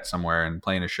on a jet somewhere and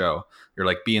playing a show. You're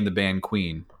like be in the band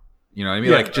Queen, what I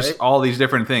mean? Just all these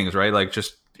different things, right? Like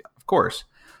just, of course.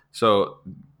 So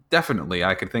definitely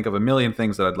I could think of a million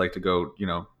things that I'd like to go,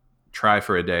 try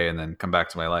for a day and then come back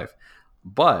to my life.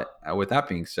 But with that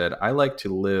being said, I like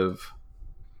to live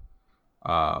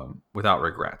without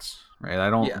regrets, right? I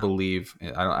don't believe,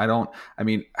 I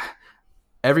mean,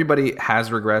 everybody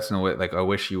has regrets and like, I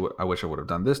wish I would have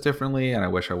done this differently. And I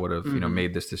wish I would have,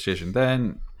 made this decision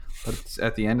then. But it's,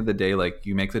 at the end of the day, like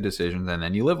you make the decisions and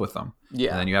then you live with them.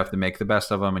 Yeah. And then you have to make the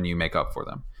best of them and you make up for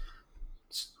them.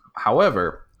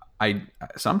 However,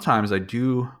 sometimes I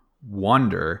do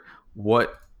wonder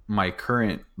what my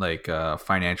current like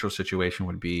financial situation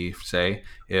would be, say,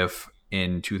 if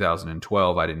in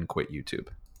 2012 I didn't quit YouTube.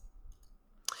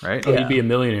 Right? Oh, you'd be a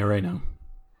millionaire right now.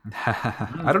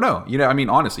 I don't know. I mean,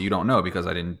 honestly, you don't know, because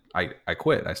I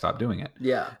quit. I stopped doing it.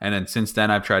 Yeah. And then since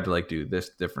then I've tried to like do this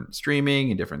different streaming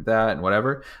and different that and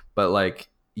whatever. But like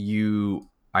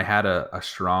I had a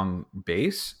strong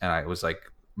base and I was like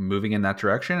moving in that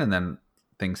direction, and then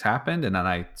things happened and then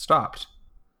I stopped.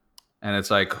 And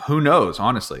it's like, who knows,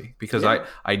 honestly, because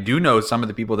I do know some of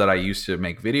the people that I used to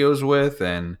make videos with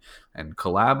and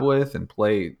collab with and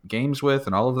play games with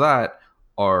and all of that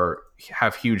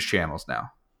have huge channels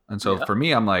now. And so for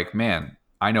me, I'm like, man,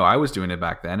 I know I was doing it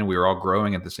back then and we were all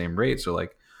growing at the same rate. So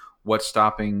like what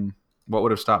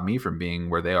would have stopped me from being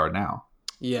where they are now?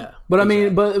 Yeah. But I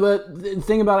mean, but the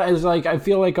thing about it is like, I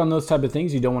feel like on those type of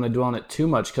things, you don't want to dwell on it too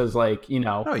much. Cause like,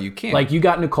 no, you can't. Like you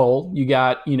got Nicole, you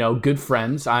got, good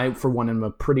friends. I, for one, am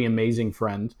a pretty amazing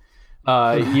friend.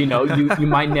 You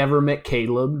might never met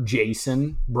Caleb,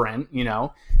 Jason, Brent, and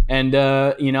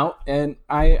and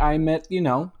I met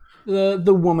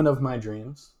the woman of my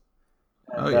dreams.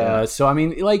 Oh yeah. So I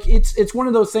mean, like it's one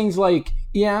of those things. Like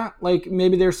like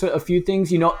maybe there's a few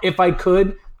things. If I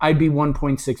could, I'd be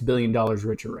 $1.6 billion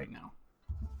richer right now.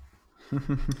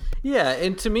 Yeah,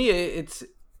 and to me, it's.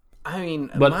 I mean,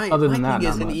 But my, other my than that, thing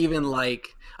not isn't much. even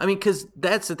like. I mean, because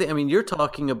that's the thing. I mean, you're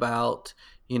talking about.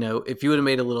 If you would have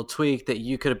made a little tweak that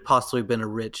you could have possibly been a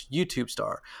rich YouTube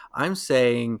star. I'm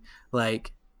saying,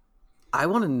 like, I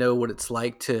want to know what it's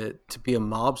like to be a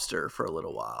mobster for a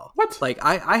little while. What? Like,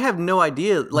 I have no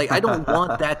idea. Like, I don't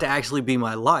want that to actually be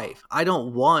my life. I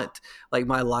don't want, like,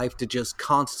 my life to just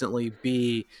constantly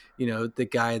be, the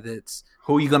guy that's.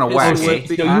 Who are you gonna It's whack? so eh?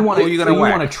 you Huh? wanna- Who are you gonna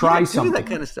whack? try do something. that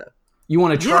kind of stuff. You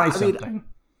want to Yeah, try I mean, something.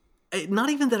 Not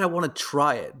even that I want to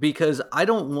try it, because I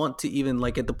don't want to even,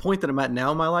 like, at the point that I'm at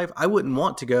now in my life, I wouldn't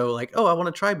want to go like, oh, I want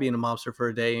to try being a mobster for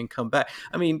a day and come back.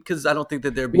 I mean, because I don't think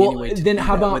that there'd be any way to then do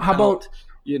how that about without,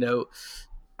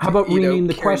 how about rename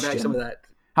the carrying back question? some of that.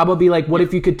 How about be like, what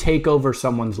if you could take over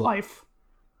someone's life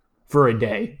for a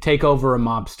day? Take over a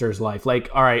mobster's life. Like,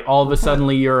 all right, all of a sudden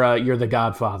you're the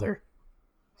Godfather.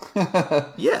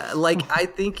 Yeah, like I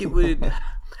think it would.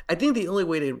 I think the only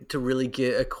way to really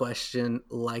get a question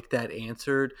like that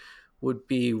answered would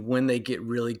be when they get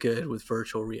really good with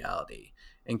virtual reality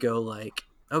and go like,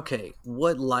 okay,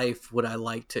 what life would I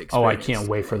like to experience? Oh, I can't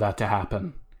wait for that to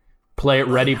happen.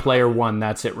 Ready Player One.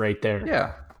 That's it right there.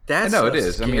 Yeah. That's I know what it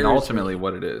is. I mean, scares ultimately, me.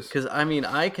 what it is. Because I mean,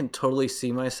 I can totally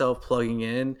see myself plugging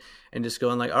in and just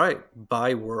going like, all right,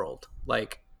 buy world.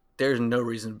 Like, there's no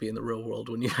reason to be in the real world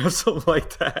when you have something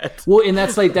like that. Well, and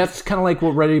that's kind of like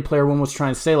what Ready Player One was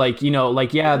trying to say. Like,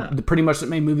 pretty much the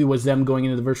main movie was them going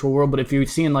into the virtual world. But if you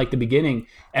see in like the beginning,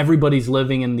 everybody's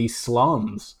living in these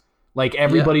slums. Like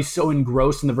everybody's so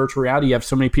engrossed in the virtual reality. You have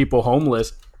so many people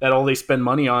homeless that all they spend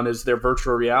money on is their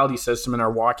virtual reality system and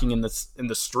are walking in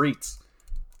the streets.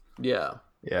 Yeah.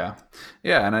 Yeah.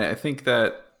 Yeah. And I think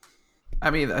that, I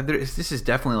mean, this is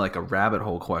definitely like a rabbit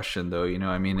hole question, though.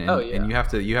 I mean, and you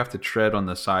have to tread on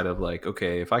the side of like,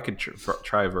 okay, if I could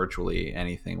try virtually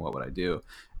anything, what would I do?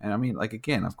 And I mean, like,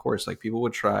 again, of course, like people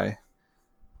would try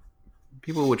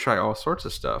all sorts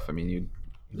of stuff. I mean, you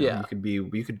could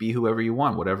be whoever you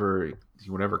want, whatever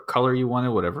color you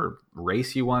wanted, whatever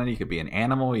race you wanted. You could be an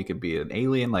animal, you could be an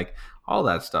alien, like all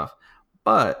that stuff.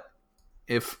 But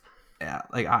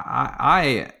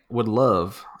I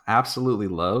would absolutely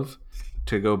love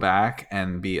to go back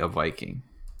and be a Viking.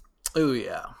 Oh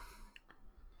yeah.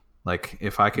 Like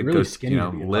if I could Really go, skinny to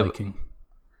be a live. Viking.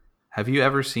 Have you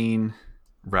ever seen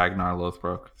Ragnar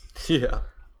Lothbrok? Yeah.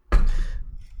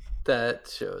 That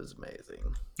show is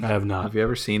amazing. I have not. Have you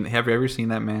ever seen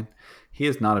that man? He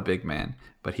is not a big man,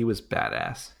 but he was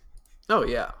badass. Oh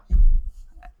yeah.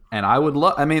 And I would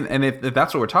love, I mean, and if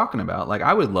that's what we're talking about, like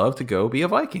I would love to go be a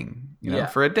Viking,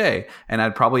 for a day. And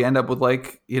I'd probably end up with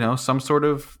like, some sort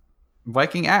of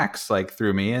Viking axe like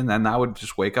through me. And then I would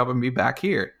just wake up and be back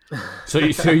here. So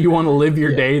you want to live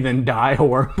your day, then die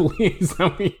horribly? Is that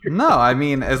what you're- No, I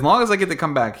mean, as long as I get to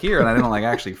come back here and I don't like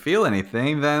actually feel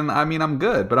anything, then I mean, I'm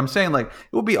good. But I'm saying like,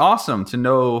 it would be awesome to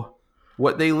know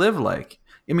what they live like.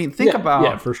 I mean, think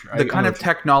about for sure. the kind of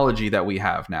technology that we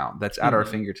have now that's at our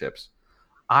fingertips.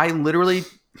 I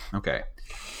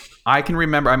can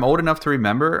remember, I'm old enough to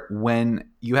remember when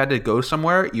you had to go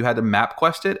somewhere, you had to map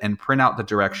quest it and print out the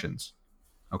directions.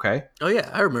 Okay. Oh yeah,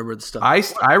 I remember the stuff.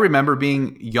 I remember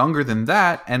being younger than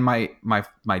that, and my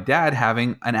dad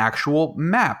having an actual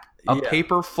map, a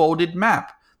paper folded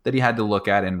map that he had to look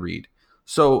at and read.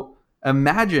 So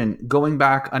imagine going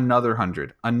back another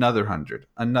 100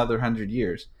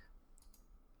 years,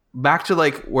 back to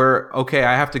like where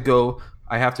I have to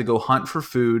go hunt for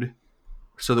food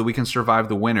so that we can survive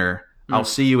the winter. I'll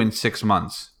see you in 6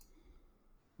 months.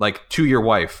 Like to your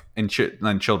wife and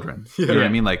children. You know what I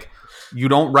mean? Like you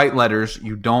don't write letters.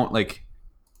 You don't like,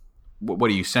 what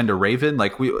do you send a raven?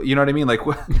 Like you know what I mean? Like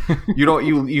you don't,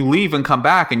 you leave and come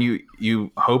back and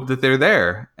you hope that they're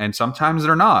there. And sometimes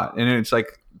they're not. And it's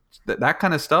like that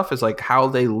kind of stuff is like how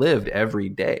they lived every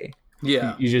day.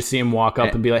 Yeah. You just see him walk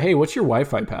up and be like, hey, what's your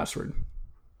Wi-Fi password?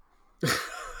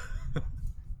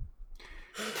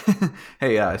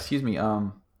 Hey, excuse me.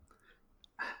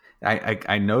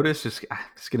 I noticed this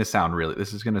is gonna sound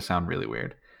really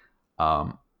weird.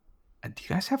 Do you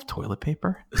guys have toilet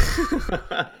paper?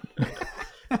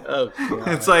 Oh, God.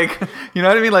 It's like, you know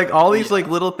what I mean? Like all these like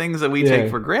little things that we take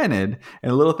for granted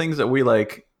and little things that we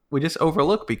just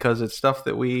overlook because it's stuff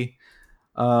that we,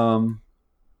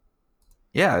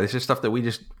 it's just stuff that we're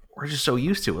just so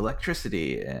used to.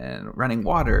 Electricity and running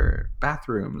water,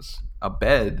 bathrooms, a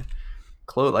bed,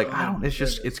 clothes. Like I don't. It's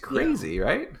just it's crazy,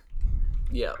 right?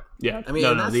 Yeah. Yeah. I mean,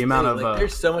 no, that's the amount thing, of like,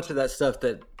 there's so much of that stuff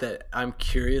that I'm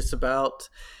curious about,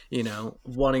 you know,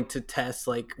 wanting to test,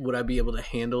 like, would I be able to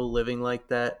handle living like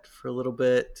that for a little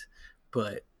bit?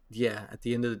 But yeah, at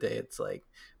the end of the day, it's like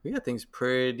we got things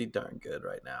pretty darn good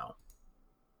right now.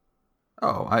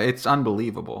 Oh, it's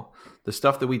unbelievable. The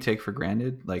stuff that we take for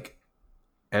granted, like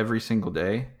every single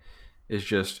day, is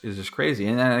just crazy.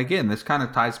 And then again, this kind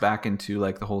of ties back into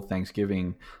like the whole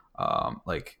Thanksgiving,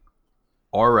 like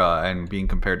aura and being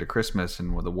compared to Christmas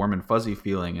and with the warm and fuzzy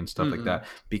feeling and stuff like that,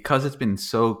 because it's been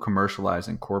so commercialized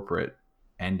and corporate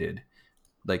ended.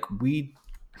 Like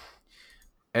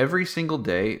every single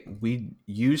day we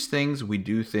use things, we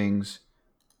do things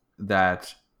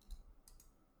that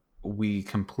we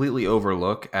completely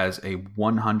overlook as a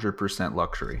 100%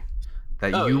 luxury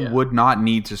that would not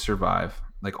need to survive.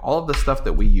 Like all of the stuff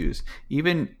that we use,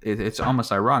 even it's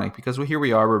almost ironic because here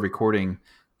we are, we're recording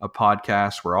a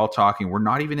podcast. We're all talking. We're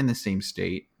not even in the same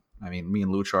state. I mean, me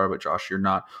and Luch are, but Josh, you're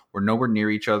not. We're nowhere near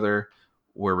each other.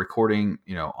 We're recording,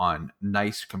 on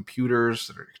nice computers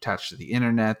that are attached to the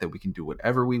internet that we can do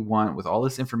whatever we want with all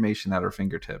this information at our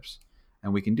fingertips.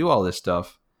 And we can do all this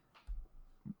stuff.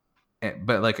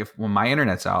 But like when my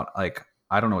internet's out, like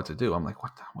I don't know what to do. I'm like,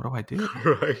 what do I do?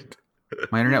 Right.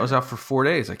 My internet was out for 4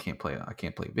 days. I can't play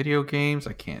video games.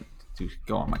 I can't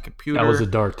go on my computer. That was a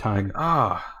dark time.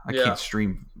 I can't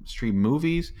stream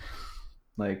movies.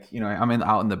 Like, I'm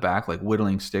out in the back, like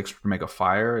whittling sticks to make a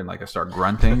fire, and like I start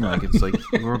grunting. Like it's like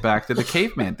we're back to the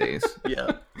caveman days.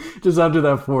 Yeah. Just after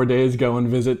that 4 days, go and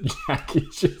visit Jackie.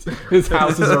 His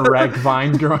house is a wrecked,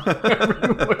 vine growing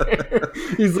everywhere.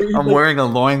 I'm wearing a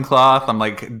loincloth. I'm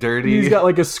like dirty. He's got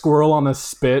like a squirrel on a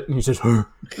spit, and he just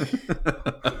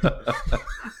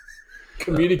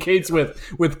communicates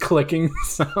with clicking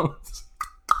sounds.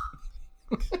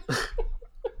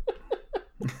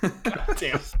 God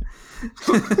damn.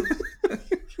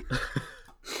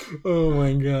 Oh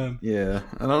my god. Yeah,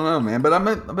 I don't know, man.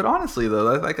 But honestly though,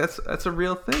 like that's a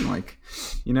real thing. Like,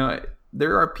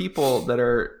 there are people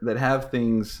that have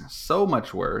things so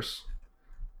much worse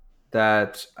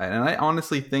and I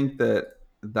honestly think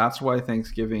that's why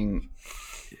Thanksgiving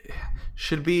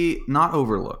should be not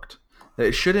overlooked. That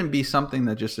it shouldn't be something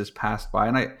that just is passed by.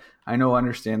 And I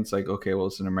understand it's like, okay, well,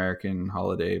 it's an American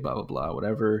holiday, blah, blah, blah,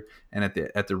 whatever. And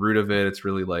at the root of it, it's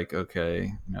really like,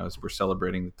 okay, we're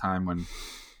celebrating the time when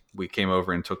we came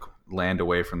over and took land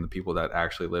away from the people that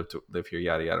actually live here,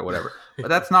 yada, yada, whatever. But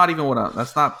that's not even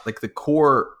that's not like the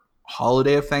core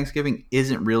holiday of Thanksgiving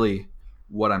isn't really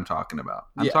what I'm talking about.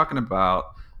 I'm talking about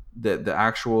the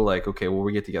actual, like, okay, well,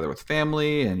 we get together with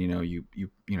family and,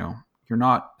 you're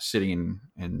not sitting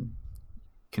and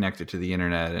connected to the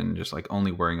internet and just like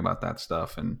only worrying about that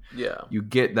stuff, and you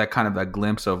get that kind of that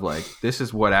glimpse of like, this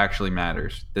is what actually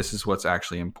matters, this is what's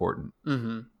actually important.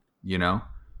 And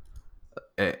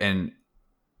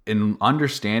in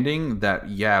understanding that,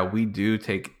 we do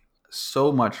take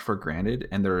so much for granted,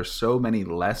 and there are so many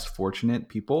less fortunate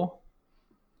people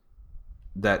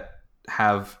that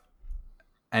have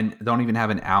and don't even have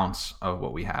an ounce of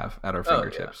what we have at our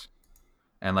fingertips.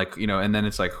 And like, and then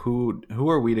it's like, who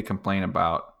are we to complain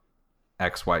about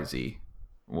XYZ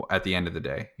at the end of the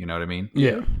day? You know what I mean?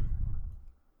 Yeah.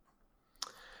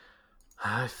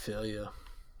 I feel you.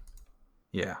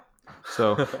 Yeah.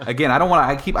 So again, I don't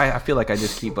want to, I feel like I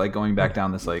just keep like going back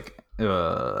down this like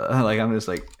I'm just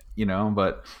like,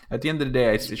 but at the end of the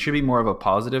day, it should be more of a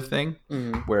positive thing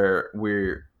where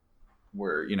we're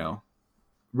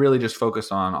really just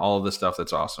focused on all of the stuff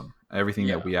that's awesome. Everything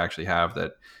that we actually have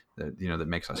that that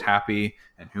makes us happy,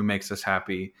 and who makes us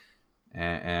happy,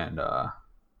 and all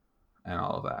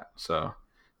of that. So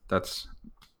that's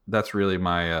really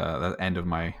my the end of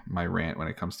my rant when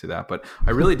it comes to that. But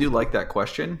I really do like that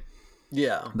question.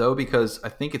 Yeah. Though, because I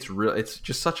think it's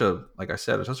just such a, like I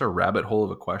said, it's such a rabbit hole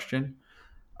of a question,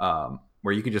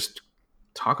 where you could just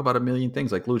talk about a million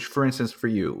things. Like, Luch, for instance, for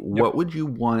you, what would you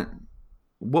want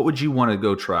to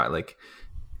go try? Like,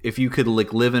 if you could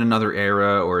like live in another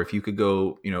era, or if you could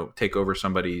go, take over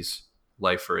somebody's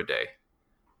life for a day.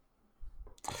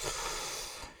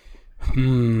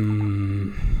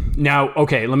 Now,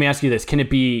 okay, let me ask you this.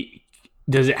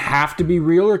 Does it have to be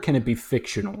real, or can it be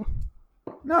fictional?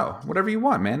 No, whatever you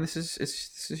want, man. This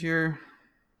is your,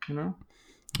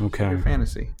 okay, your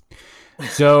fantasy.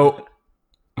 So,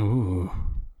 ooh.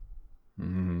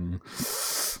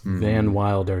 Van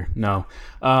Wilder. No.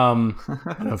 I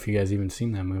don't know if you guys even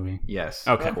seen that movie. Yes.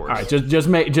 Okay. Of course. All right.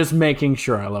 Just making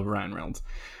sure. I love Ryan Reynolds.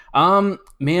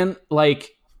 Man,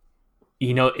 like,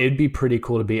 it'd be pretty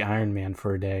cool to be Iron Man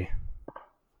for a day.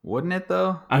 Wouldn't it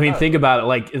though? I mean, think about it.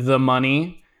 Like the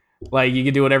money, like you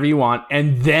can do whatever you want,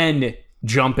 and then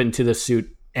jump into the suit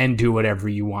and do whatever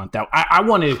you want. That I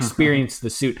want to experience the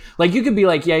suit. Like you could be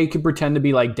like, yeah, you could pretend to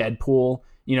be like Deadpool.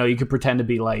 You know, you could pretend to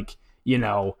be like, you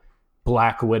know,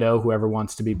 Black Widow. Whoever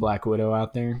wants to be Black Widow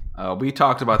out there. We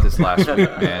talked about this last week,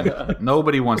 man.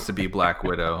 Nobody wants to be Black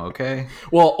Widow. Okay.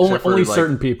 Well, Except for, only like,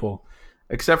 certain people.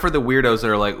 Except for the weirdos that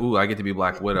are like, ooh, I get to be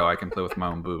Black Widow. I can play with my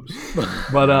own boobs.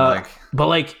 But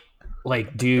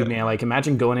like, dude, man, like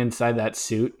imagine going inside that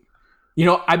suit. You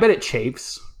know, I bet it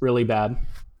chafes really bad.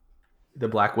 The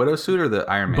Black Widow suit or the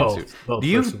Iron Man suit? Both.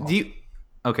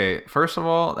 Okay, first of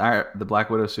all, the Black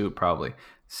Widow suit probably.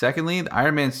 Secondly, the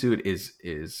Iron Man suit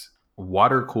is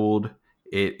water cooled.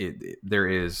 There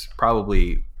is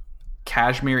probably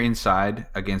cashmere inside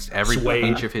against every Suede.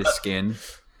 inch of his skin.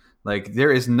 Like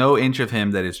there is no inch of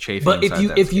him that is chafing. But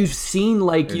inside if you've seen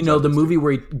like you know the Exactly. movie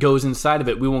where he goes inside of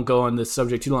it, we won't go on this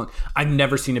subject too long. I've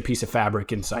never seen a piece of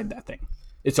fabric inside that thing.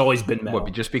 It's always been metal.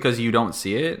 What, just because you don't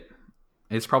see it?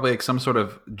 It's probably like some sort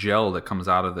of gel that comes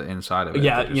out of the inside of it.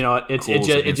 Yeah, that just you know, it cools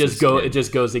against his skin.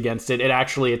 just goes against it. It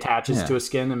actually attaches Yeah. to his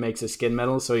skin and makes his skin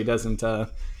metal, so he doesn't.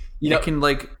 It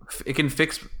can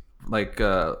fix like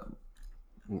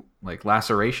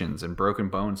lacerations and broken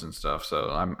bones and stuff. So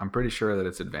I'm pretty sure that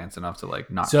it's advanced enough to like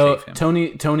not So chafe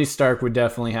him. Tony Stark would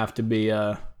definitely have to be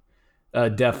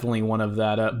definitely one of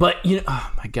that. But you know,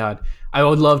 oh my god, I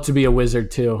would love to be a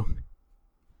wizard too.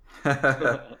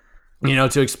 You know,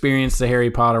 to experience the Harry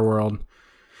Potter world.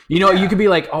 You know, you could be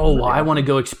like, oh, well, I want to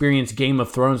go experience Game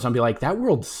of Thrones. And I'll be like, that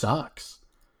world sucks.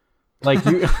 Like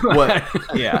you, What?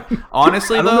 Yeah.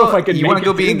 Honestly, I don't though, know if I could you make want to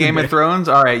it go be through in Game the of Thrones?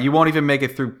 All right, you won't even make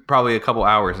it through probably a couple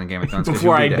hours in Game of Thrones 'cause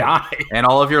before you'll I be dead. die. and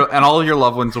all of your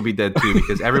loved ones will be dead too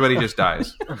because everybody just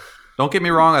dies. Don't get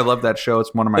me wrong, I love that show.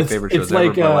 It's one of my favorite shows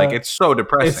ever. But like, it's so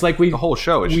depressing. It's like the whole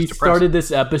show is we just depressing. started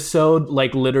this episode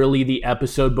like literally the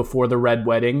episode before the Red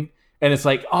Wedding, and it's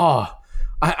like, oh,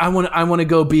 I want to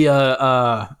go be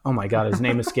oh my god, his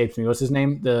name escapes me. What's his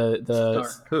name? The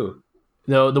Stark. Who?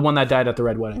 the one that died at the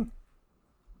Red Wedding.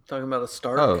 Talking about a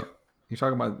Stark. Oh, you're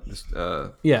talking about this.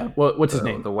 Yeah, what's his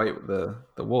name? The white, the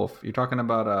wolf. You're talking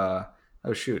about.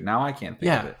 Oh shoot! Now I can't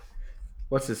think of it.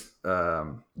 What's his?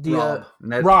 Rob.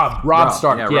 Rob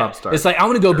Stark. Yeah, Rob Stark. It's like I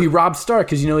want to go be Rob Stark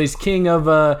because you know he's king of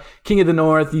the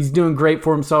North. He's doing great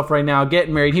for himself right now,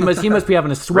 getting married. He must be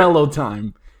having a swell old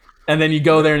time. And then you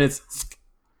go there and it's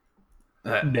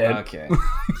dead. Okay.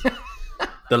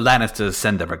 The Lannisters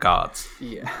send their regards.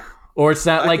 Yeah. Or it's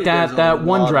that I like think there's that a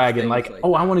one lot of dragon. things Like, like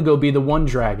oh, I that. want to go be the one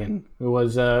dragon who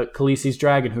was Khaleesi's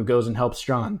dragon who goes and helps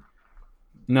Jon.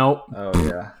 Nope. Oh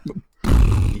yeah.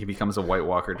 He becomes a White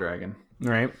Walker dragon.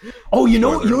 Right. Oh, you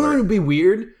know Spoiler what alert. would be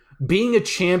weird? Being a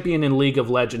champion in League of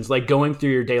Legends, like going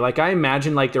through your day. Like I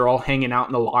imagine like they're all hanging out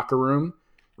in the locker room,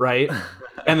 right?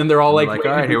 And then they're all like, Like,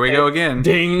 all right, here we go again.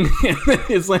 Ding. And then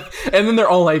it's like, and then they're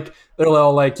all like,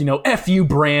 you know, F you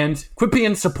brand, quit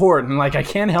being support. And like, I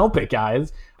can't help it,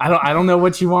 guys. I don't know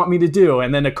what you want me to do.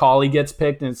 And then Akali gets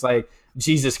picked, and it's like,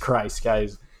 Jesus Christ,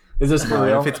 guys, is this for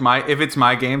real? If it's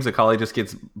my games, Akali just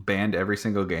gets banned every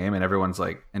single game, and everyone's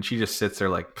like, and she just sits there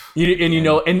like, You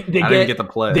know, and they I didn't get to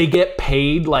play. They get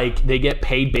paid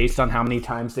based on how many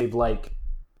times they've like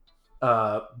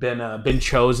been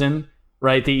chosen.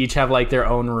 Right, they each have like their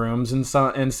own rooms and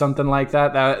something like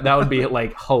that. That would be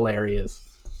like hilarious.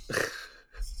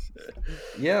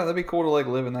 yeah, that'd be cool to like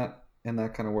live in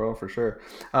that kind of world for sure.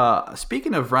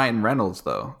 Speaking of Ryan Reynolds,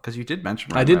 though, because you did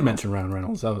mention I did mention Ryan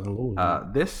Reynolds. That was a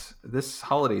little. This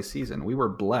holiday season, we were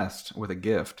blessed with a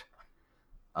gift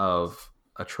of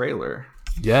a trailer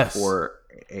yes, for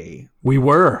a we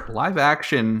were. live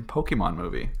action Pokemon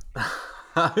movie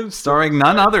starring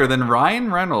none other than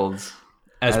Ryan Reynolds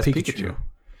As as Pikachu.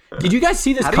 Did you guys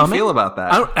see this How do coming? you feel about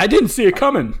that? I didn't see it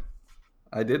coming.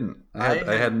 I didn't. I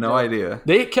had no idea.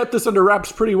 They kept this under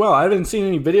wraps pretty well. I haven't seen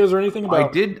any videos or anything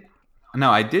about.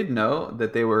 I did know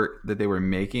that they were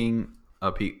making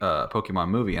a Pokemon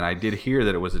movie, and I did hear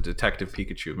that it was a Detective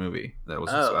Pikachu movie. That was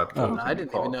I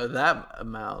didn't even know that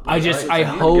amount. I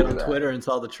hope hope- on Twitter and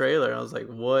saw the trailer. And I was like,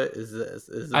 "What is this?"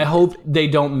 I hope they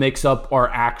don't mix up our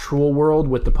actual world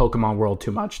with the Pokemon world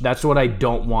too much. That's what I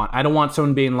don't want. I don't want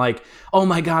someone being like, "Oh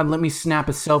my god, let me snap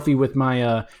a selfie with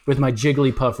my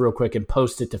Jigglypuff real quick and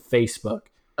post it to Facebook."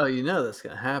 Oh, you know that's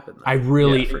gonna happen. Though. I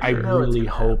really, Yeah, for I sure. really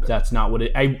gonna hope happen. that's not what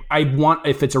it. I want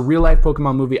if it's a real life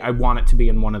Pokemon movie, I want it to be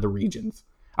in one of the regions.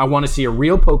 I want to see a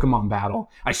real Pokemon battle.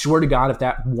 I swear to God, if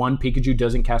that one Pikachu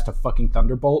doesn't cast a fucking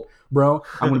Thunderbolt, bro,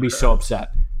 I'm gonna be so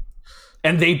upset.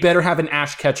 And they better have an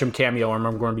Ash Ketchum cameo, or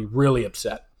I'm going to be really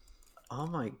upset. Oh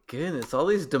my goodness! All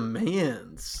these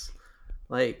demands.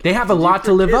 Like They have a did you lot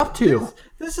to live forget up to.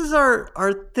 This is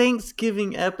our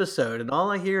Thanksgiving episode, and all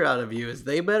I hear out of you is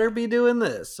they better be doing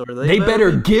this, or They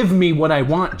better give me what I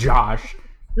want, Josh.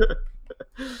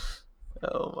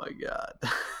 Oh my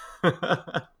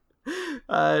god.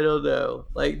 I don't know.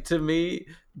 Like, to me,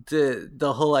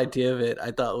 the whole idea of it I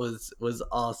thought was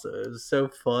awesome. It was so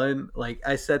fun. Like,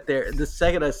 I sat there the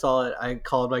second I saw it, I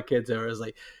called my kids over. I was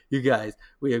like, you guys,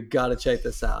 we have got to check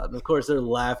this out. And of course they're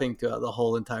laughing throughout the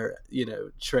whole entire,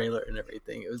 trailer and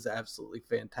everything. It was absolutely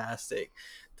fantastic.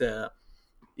 It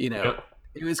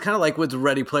was kind of like with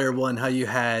Ready Player One, how you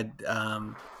had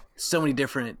so many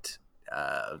different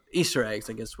Easter eggs,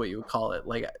 I guess what you would call it.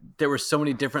 Like, there were so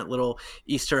many different little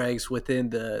Easter eggs within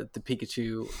the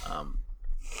Pikachu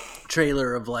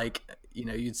trailer of, like,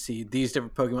 you'd see these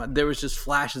different Pokemon. There was just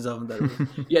flashes of them that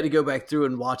you had to go back through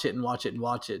and watch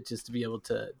it just to be able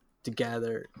to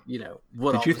gather,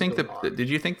 what Did you think the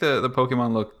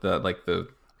Pokemon looked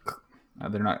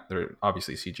they're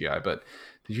obviously CGI, but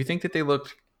did you think that they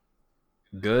looked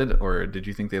good, or did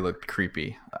you think they looked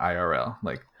creepy IRL,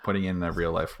 like putting in the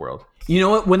real life world? You know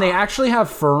what? When they actually have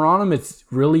fur on them, it's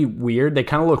really weird. They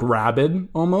kind of look rabid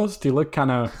almost. They look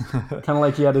kind of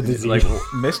like he had a disease. Like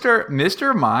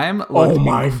Mr. Mime looked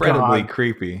incredibly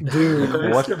creepy.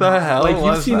 Dude, what the hell? Like,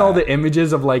 was you've seen that? all the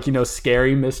images of, like,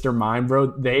 scary Mr. Mime, bro.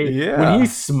 When he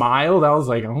smiled, I was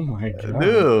like, oh my god,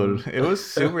 dude, it was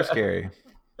super scary.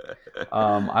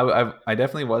 I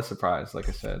definitely was surprised, like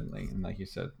I said, like you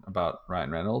said about Ryan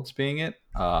Reynolds being it.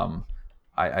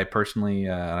 I personally,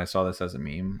 and I saw this as a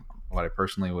meme, what I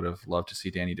personally would have loved to see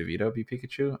Danny DeVito be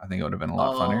Pikachu. I think it would have been a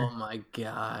lot funnier. Oh my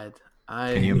god!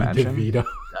 Can you imagine? DeVito.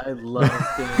 I love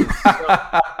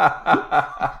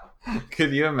Danny.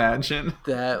 Could you imagine?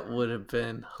 That would have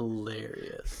been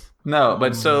hilarious. No,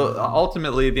 but so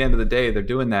ultimately, at the end of the day, they're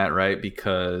doing that, right?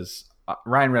 Because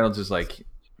Ryan Reynolds is like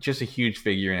just a huge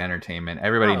figure in entertainment.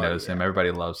 Everybody knows him.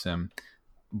 Everybody loves him.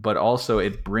 But also,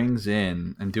 it brings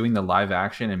in, and doing the live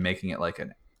action and making it like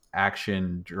an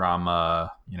action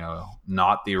drama,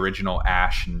 not the original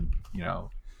Ash and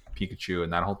Pikachu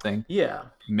and that whole thing. Yeah,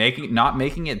 not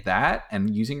making it that,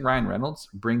 and using Ryan Reynolds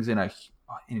brings in an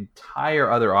entire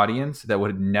other audience that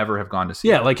would never have gone to see.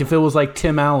 Yeah, like if it was like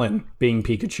Tim Allen being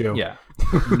Pikachu. Yeah,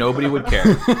 nobody would care.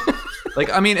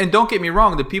 Like, I mean, and don't get me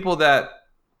wrong, the people that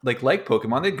like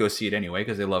Pokemon, they'd go see it anyway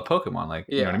because they love Pokemon. Like,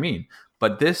 you know what I mean?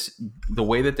 But the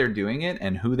way that they're doing it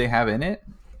and who they have in it,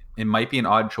 it might be an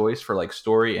odd choice for like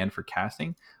story and for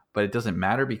casting, but it doesn't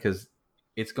matter because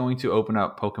it's going to open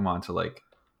up Pokemon to like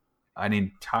an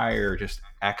entire just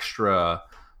extra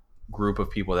group of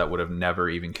people that would have never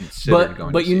even considered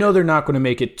going. But they're not going to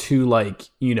make it too like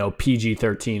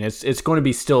PG-13. It's going to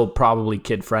be still probably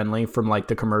kid friendly from like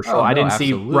the commercial. I didn't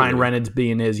see Ryan Reynolds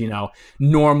being his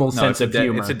normal sense of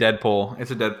humor. It's a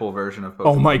Deadpool version of Pokemon.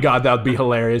 Oh my god, that would be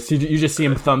hilarious. You just see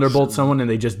him thunderbolt someone and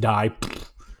they just die,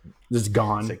 just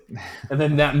gone, and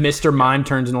then that Mr. Mime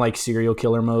turns into like serial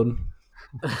killer mode.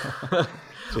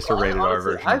 Just a rated R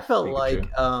version. I felt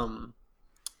like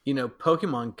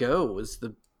Pokemon Go was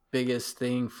the biggest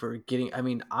thing for getting. I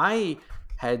mean, I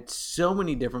had so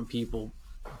many different people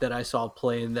that I saw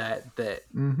playing that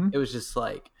it was just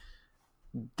like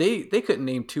they couldn't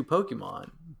name two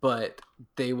Pokemon, but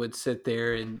they would sit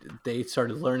there and they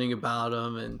started learning about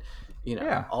them and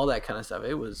all that kind of stuff.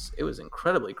 It was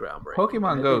incredibly groundbreaking.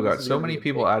 Pokemon Go got so many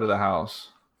people out of the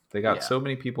house. They got so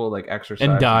many people like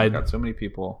exercising and died. They got so many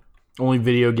people. Only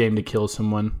video game to kill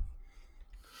someone.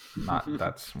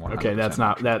 That's 100% okay. That's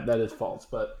not true. That is false,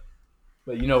 but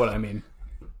you know what I mean.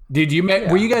 Did you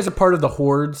were you guys a part of the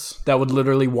hordes that would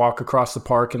literally walk across the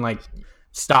park and like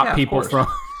stop people from?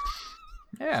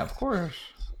 Yeah, of course.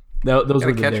 Those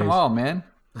were the catch days. them all, man.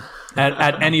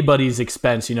 At anybody's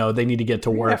expense, they need to get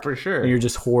to work. Yeah, for sure. And you're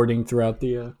just hoarding throughout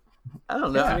the. I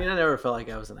don't know. Yeah. I mean, I never felt like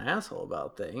I was an asshole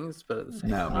about things, but at the same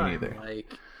time, me neither.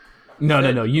 Like,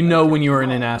 no. You know when you were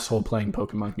an asshole playing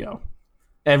Pokemon Go.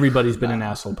 Everybody's been an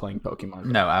asshole playing Pokemon Go.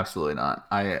 No, absolutely not.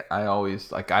 I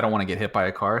always I don't want to get hit by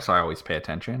a car, so I always pay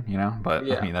attention.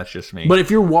 But I mean, that's just me. But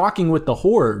if you're walking with the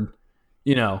horde,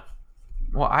 Well,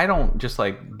 I don't just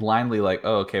like blindly like,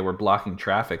 oh, okay, we're blocking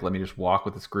traffic. Let me just walk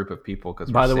with this group of people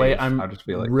because. By the way, I'll just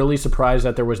be like, really surprised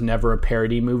that there was never a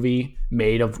parody movie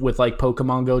made with like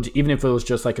Pokemon Go, even if it was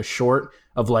just like a short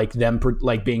of like them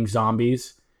like being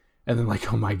zombies, and then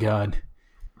like, oh my god,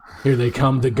 here they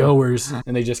come, the goers,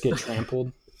 and they just get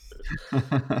trampled.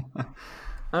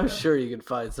 I'm sure you could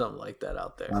find something like that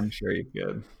out there. I'm sure you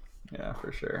could. Yeah,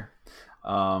 for sure.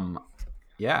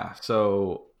 Yeah.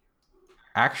 So,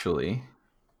 actually.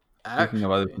 Speaking of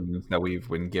other things that we've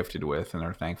been gifted with and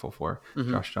are thankful for,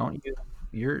 Josh, don't you?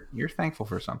 You're thankful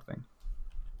for something.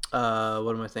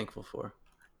 What am I thankful for?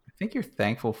 I think you're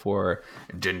thankful for.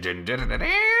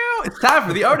 It's time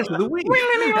for the artist of the week.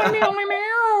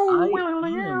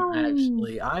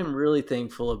 I'm really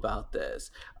thankful about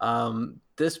this.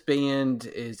 This band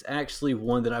is actually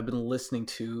one that I've been listening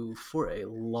to for a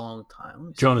long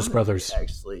time. Jonas Brothers.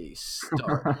 Actually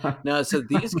start. No, so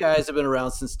these guys have been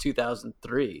around since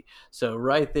 2003. So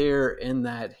right there in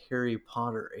that Harry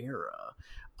Potter era.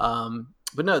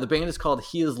 But no, the band is called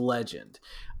He Is Legend.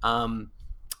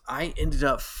 I ended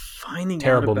up finding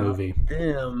out about movie.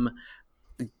 them.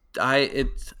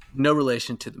 It's no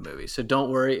relation to the movie, so don't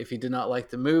worry if you did not like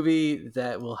the movie.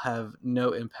 That will have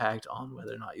no impact on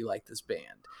whether or not you like this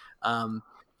band.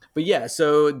 But yeah,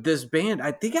 so this band,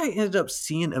 I think I ended up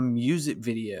seeing a music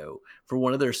video for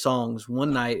one of their songs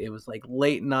one night. It was like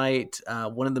late night.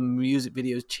 One of the music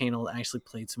videos channel actually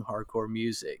played some hardcore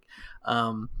music.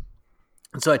 And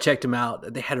so I checked them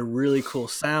out. They had a really cool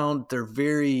sound. They're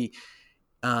very,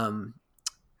 I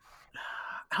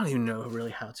don't even know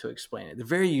really how to explain it. They're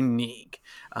very unique,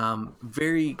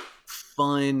 very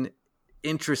fun,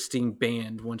 interesting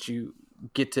band once you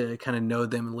get to kind of know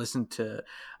them and listen to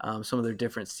some of their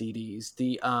different CDs.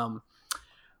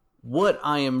 What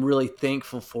I am really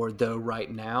thankful for, though,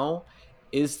 right now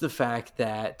is the fact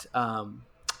that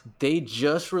they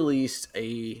just released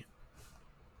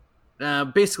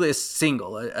basically a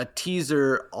single, a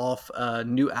teaser off a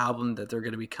new album that they're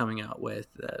going to be coming out with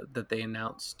that they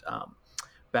announced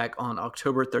back on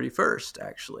October 31st,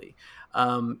 actually.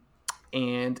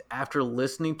 And after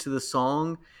listening to the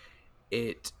song,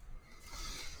 it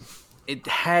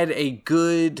had a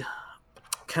good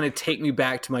kind of take me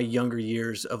back to my younger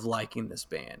years of liking this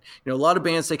band. You know, a lot of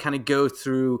bands, they kind of go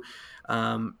through,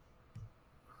 I'm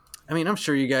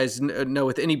sure you guys know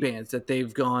with any bands that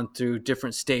they've gone through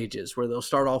different stages where they'll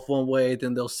start off one way,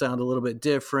 then they'll sound a little bit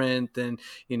different. Then,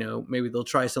 you know, maybe they'll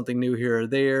try something new here or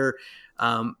there.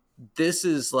 This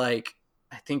is like,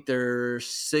 I think their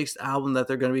 6th album that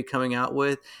they're going to be coming out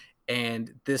with.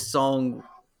 And this song,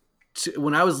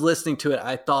 when I was listening to it,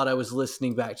 I thought I was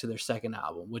listening back to their 2nd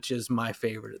album, which is my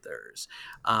favorite of theirs.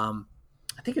 I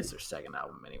think it's their 2nd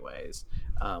album anyways.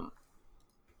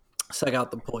 Suck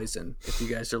Out the Poison, if you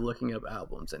guys are looking up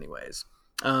albums anyways.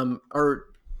 Or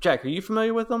Jack, are you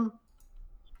familiar with them?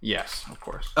 Yes, of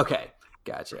course. Okay,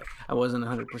 gotcha. I wasn't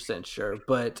 100% sure,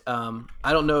 but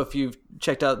I don't know if you've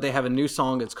checked out, they have a new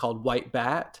song. It's called White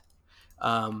Bat.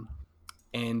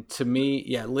 And to me,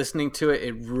 yeah, listening to it,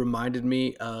 it reminded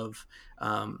me of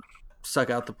Suck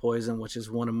Out the Poison, which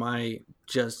is one of my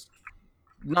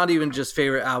not even just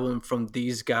favorite album from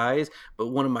these guys, but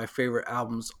one of my favorite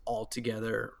albums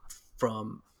altogether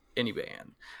from any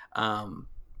band.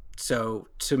 So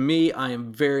to me, I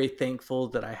am very thankful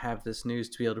that I have this news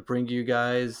to be able to bring you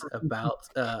guys about.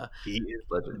 He is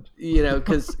legend. You know,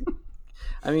 because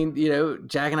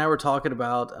Jack and I were talking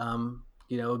about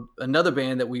another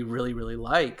band that we really, really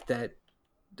like. That,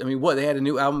 they had a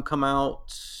new album come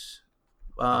out.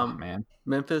 Man,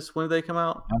 Memphis. When did they come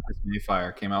out? Memphis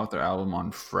Mayfire came out with their album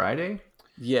on Friday.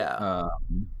 Yeah,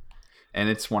 and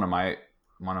it's one of my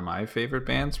favorite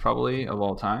bands probably of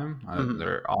all time.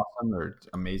 They're awesome. They're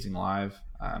amazing live.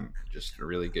 Just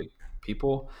really good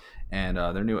people. And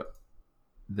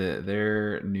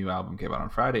their new album came out on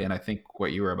Friday. And I think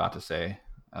what you were about to say,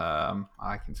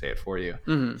 I can say it for you.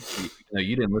 Mm-hmm.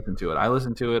 You didn't listen to it. I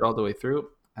listened to it all the way through,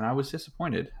 and I was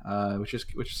disappointed, which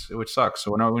sucks.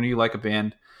 So when you like a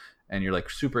band and you're like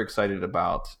super excited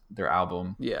about their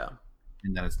album, yeah,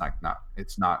 and then it's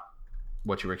not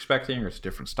what you were expecting, or it's a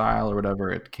different style or whatever,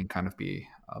 it can kind of be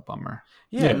a bummer.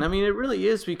 Yeah. And it really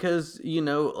is, because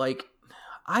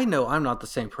I know I'm not the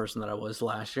same person that I was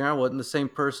last year. I wasn't the same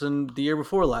person the year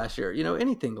before last year,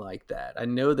 anything like that. I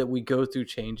know that we go through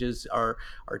changes, our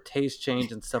taste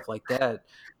change and stuff like that,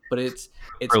 but it's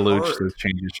for Luch, those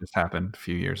changes just happened a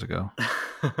few years ago.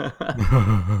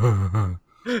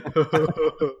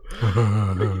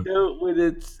 When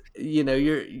it's,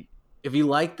 if you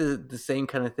like the same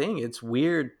kind of thing, it's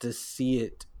weird to see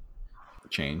it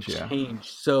change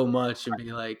so much and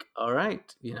be like, all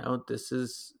right, this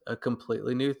is a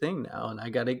completely new thing now, and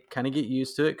I got to kind of get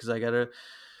used to it, because I got to,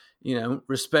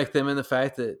 respect them in the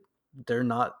fact that they're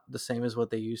not the same as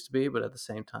what they used to be, but at the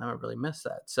same time, I really miss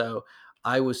that. So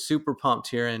I was super pumped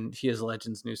hearing He Is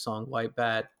Legend's new song, White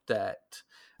Bat. That's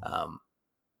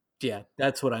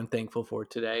what I'm thankful for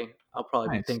today. I'll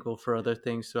probably be thankful for other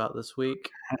things throughout this week.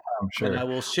 I'm sure. And I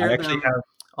will share them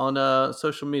on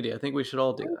social media. I think we should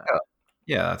all do that.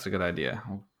 Yeah, that's a good idea.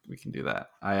 We can do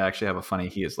that. I actually have a funny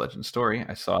He Is Legend story.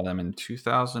 I saw them in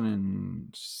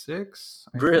 2006.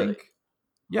 I think.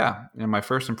 Yeah. And my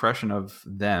first impression of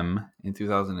them in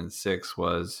 2006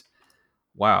 was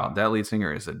wow, that lead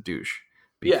singer is a douche,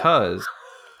 Yeah. because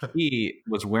he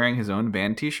was wearing his own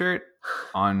band T-shirt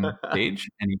on stage,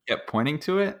 and he kept pointing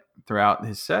to it throughout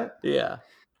his set. Yeah.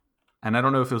 And I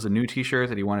don't know if it was a new T-shirt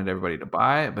that he wanted everybody to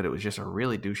buy, but it was just a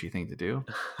really douchey thing to do.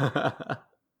 I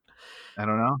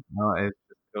don't know. No, it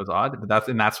was odd, but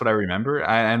that's what I remember.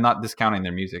 I'm not discounting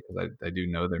their music, because I do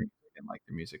know their music and like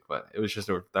their music, but it was just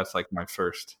that's like my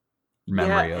first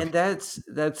memory of. And that's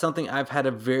something I've had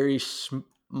a very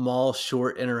small,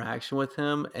 short interaction with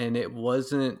him, and it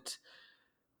wasn't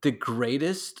the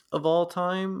greatest of all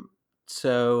time.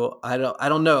 So I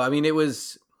don't know. I mean, it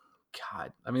was,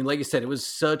 God. I mean, like you said, it was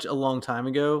such a long time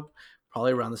ago,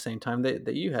 probably around the same time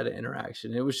that you had an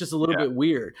interaction. It was just a little bit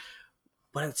weird,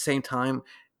 but at the same time,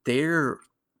 they're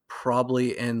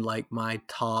probably in like my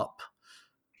top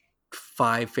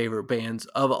 5 favorite bands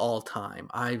of all time.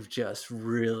 I've just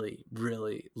really,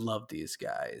 really loved these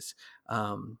guys.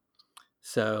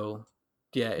 So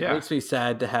yeah, it makes me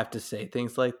sad to have to say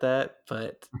things like that,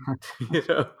 but you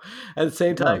know, at the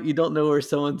same time, you don't know where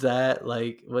someone's at,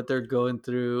 like what they're going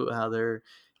through, how they're,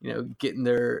 you know, getting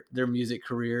their music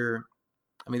career.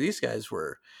 I mean, these guys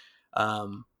were, I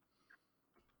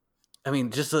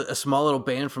mean, just a small little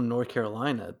band from North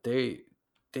Carolina. They've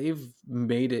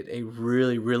made it a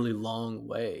really, really long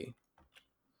way.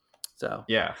 So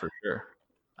yeah, for sure.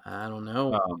 I don't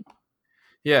know.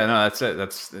 Yeah, no, that's it.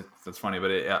 That's funny.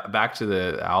 But back to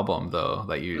the album though,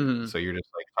 that you. So you're just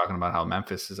like talking about how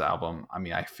Memphis's album. I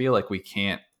mean, I feel like we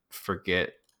can't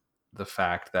forget the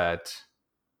fact that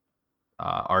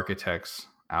Architects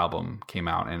album came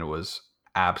out, and it was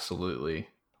absolutely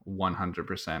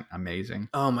 100% amazing.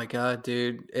 Oh my god,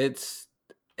 dude!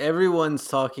 Everyone's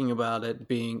talking about it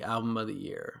being album of the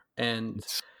year, and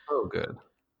it's so good.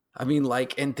 I mean,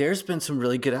 like, and there's been some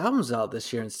really good albums out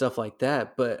this year and stuff like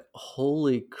that, but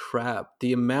holy crap,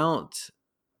 the amount,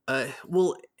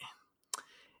 well,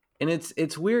 and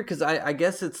it's weird because I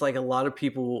guess it's like a lot of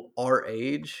people our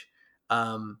age,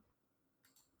 that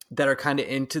are kind of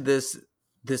into this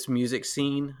music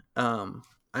scene.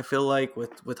 I feel like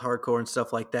with hardcore and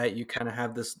stuff like that, you kind of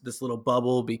have this little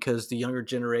bubble because the younger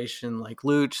generation, like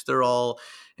Luch, they're all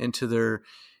into their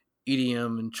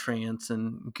EDM and trance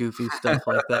and goofy stuff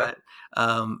like that.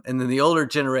 And then the older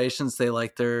generations, they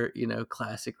like their, you know,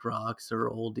 classic rocks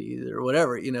or oldies or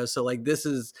whatever, you know. So like this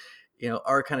is, you know,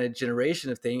 our kind of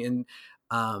generation of thing. And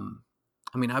I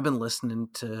mean, I've been listening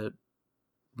to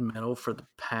metal for the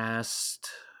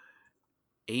past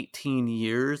 18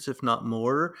 years, if not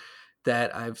more,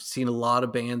 that I've seen a lot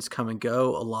of bands come and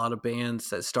go, a lot of bands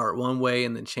that start one way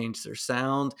and then change their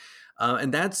sound.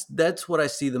 And that's what I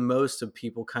see the most of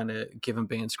people kind of giving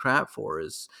bands crap for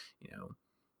is, you know,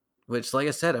 which, like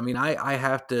I said, I mean, I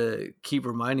have to keep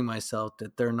reminding myself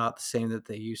that they're not the same that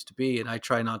they used to be. And I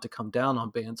try not to come down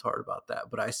on bands hard about that,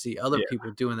 but I see other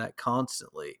people doing that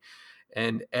constantly.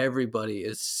 And everybody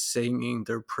is singing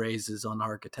their praises on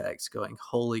Architects, going,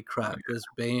 holy crap, this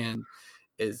band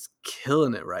is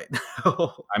killing it right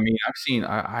now. I mean,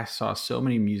 I saw so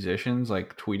many musicians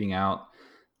like tweeting out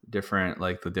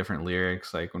the different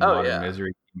lyrics, like when Modern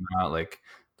Misery came out, like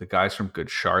the guys from Good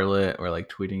Charlotte were like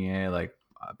tweeting it, like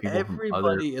people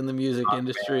everybody in the music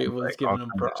industry was like, giving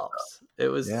them props. It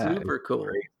was super cool.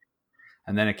 Great.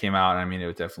 And then it came out, and I mean,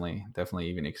 it definitely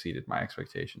even exceeded my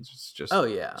expectations. It's just so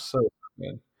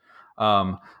good.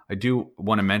 I do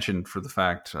want to mention for the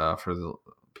fact for the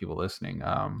people listening,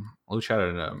 Luch had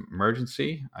an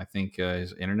emergency. I think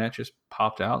his internet just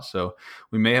popped out, so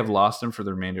we may have lost him for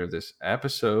the remainder of this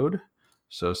episode.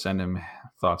 So send him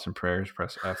thoughts and prayers.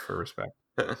 Press F for respect.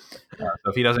 So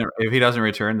if he doesn't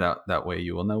return, that way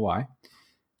you will know why.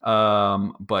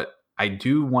 But I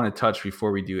do want to touch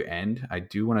before we do end. I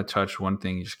do want to touch one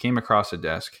thing. He just came across the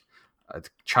desk.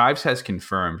 Chives has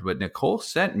confirmed, but Nicole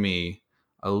sent me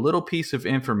a little piece of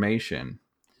information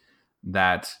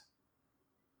that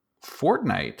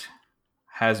Fortnite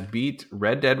has beat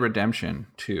Red Dead Redemption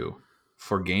 2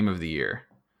 for Game of the Year.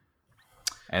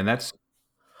 And that's,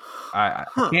 I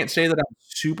can't say that I'm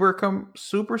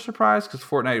super surprised, because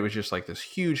Fortnite was just like this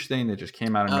huge thing that just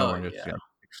came out of nowhere and just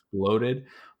exploded.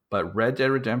 But Red Dead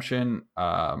Redemption,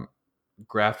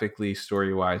 graphically,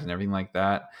 story-wise, and everything like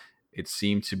that, it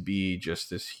seemed to be just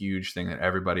this huge thing that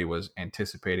everybody was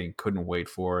anticipating, couldn't wait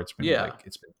for. It's been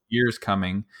it's been years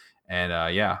coming. And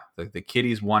the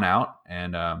kiddies won out.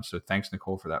 And so thanks,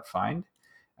 Nicole, for that find.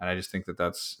 And I just think that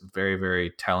that's very,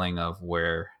 very telling of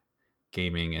where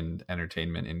gaming and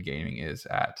entertainment in gaming is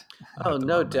at. Oh,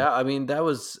 no doubt. I mean,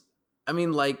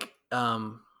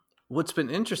 what's been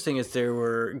interesting is there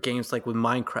were games like with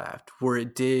Minecraft where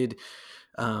it did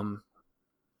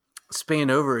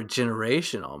spanned over a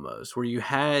generation almost, where you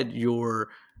had your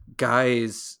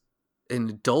guys and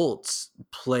adults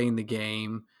playing the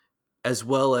game, as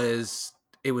well as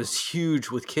it was huge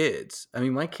with kids. I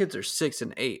mean, my kids are 6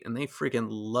 and 8 and they freaking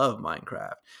love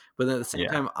Minecraft. But then at the same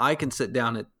time, I can sit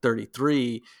down at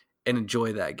 33 and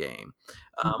enjoy that game.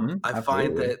 I find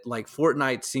absolutely. that like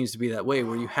Fortnite seems to be that way,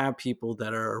 where you have people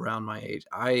that are around my age.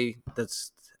 I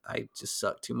just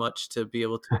suck too much to be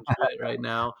able to enjoy it right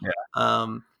now.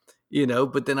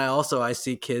 But then I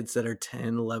see kids that are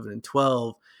 10, 11, and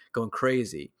 12 going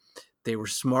crazy. They were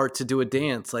smart to do a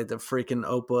dance like the freaking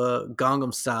Oppa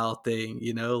Gangnam Style thing,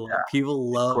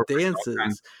 people love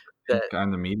dances.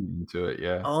 Kind of media into it,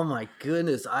 yeah. Oh my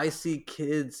goodness, I see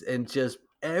kids and just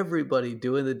everybody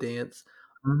doing the dance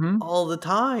all the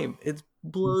time. It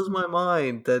blows my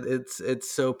mind that it's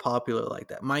so popular like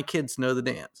that. My kids know the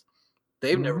dance.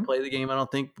 They've never played the game, I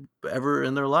don't think, ever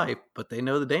in their life, but they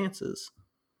know the dances.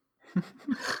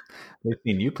 They've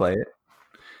seen you play it.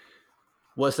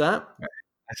 What's that?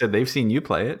 I said they've seen you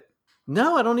play it.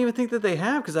 No, I don't even think that they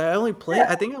have, because I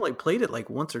think I only played it like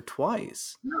once or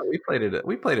twice. No, we played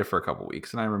it for a couple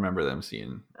weeks, and I remember them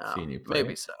seeing you play.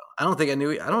 Maybe so. I don't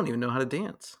even know how to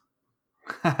dance.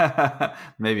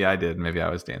 Maybe I did. Maybe I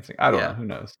was dancing. I don't know. Who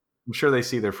knows? I'm sure they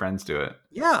see their friends do it.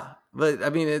 Yeah, but I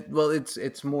mean,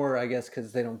 it's more, I guess,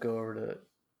 because they don't go over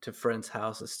to friends'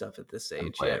 house and stuff at this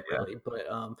age yet, really. But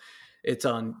it's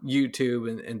on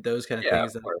YouTube and those kind of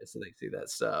things that so they see that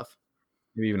stuff.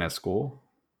 Maybe even at school,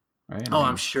 right?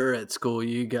 I'm sure at school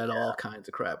you got all kinds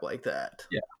of crap like that.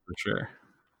 Yeah, for sure.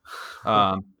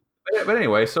 But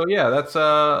anyway, so yeah, that's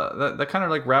that kind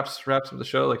of like wraps up the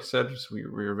show. Like I said, we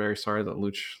were very sorry that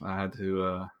Luch had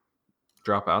to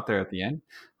drop out there at the end.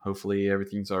 Hopefully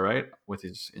everything's all right with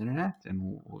his internet, and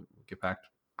we'll get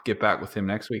back with him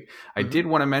next week. I did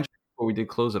want to mention before we did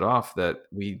close it off that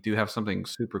we do have something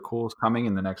super cool coming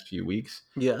in the next few weeks.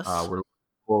 Yes, we're looking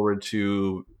forward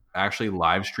to actually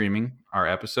live streaming our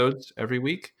episodes every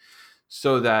week,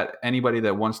 so that anybody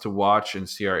that wants to watch and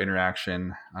see our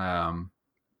interaction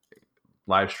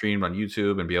live streamed on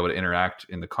YouTube and be able to interact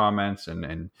in the comments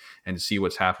and see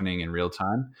what's happening in real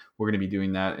time. We're going to be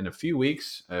doing that in a few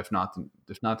weeks, if not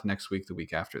the next week, the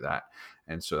week after that.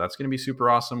 And so that's going to be super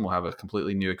awesome. We'll have a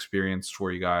completely new experience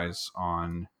for you guys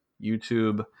on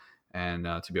YouTube, and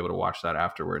to be able to watch that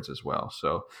afterwards as well.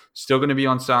 So still going to be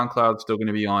on SoundCloud, still going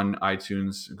to be on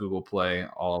iTunes, Google Play,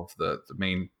 all of the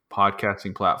main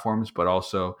podcasting platforms, but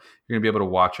also you're going to be able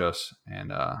to watch us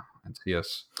and see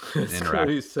us it's interact. Going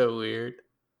to be so weird.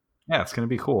 Yeah, it's going to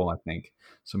be cool, I think.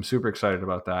 So I'm super excited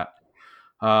about that.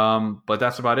 But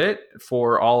that's about it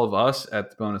for all of us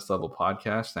at the Bonus Level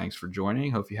Podcast. Thanks for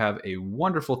joining. Hope you have a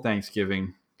wonderful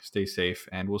Thanksgiving. Stay safe,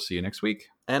 and we'll see you next week.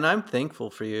 And I'm thankful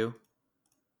for you.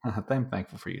 I'm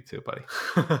thankful for you too, buddy.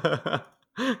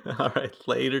 All right,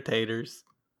 later, taters.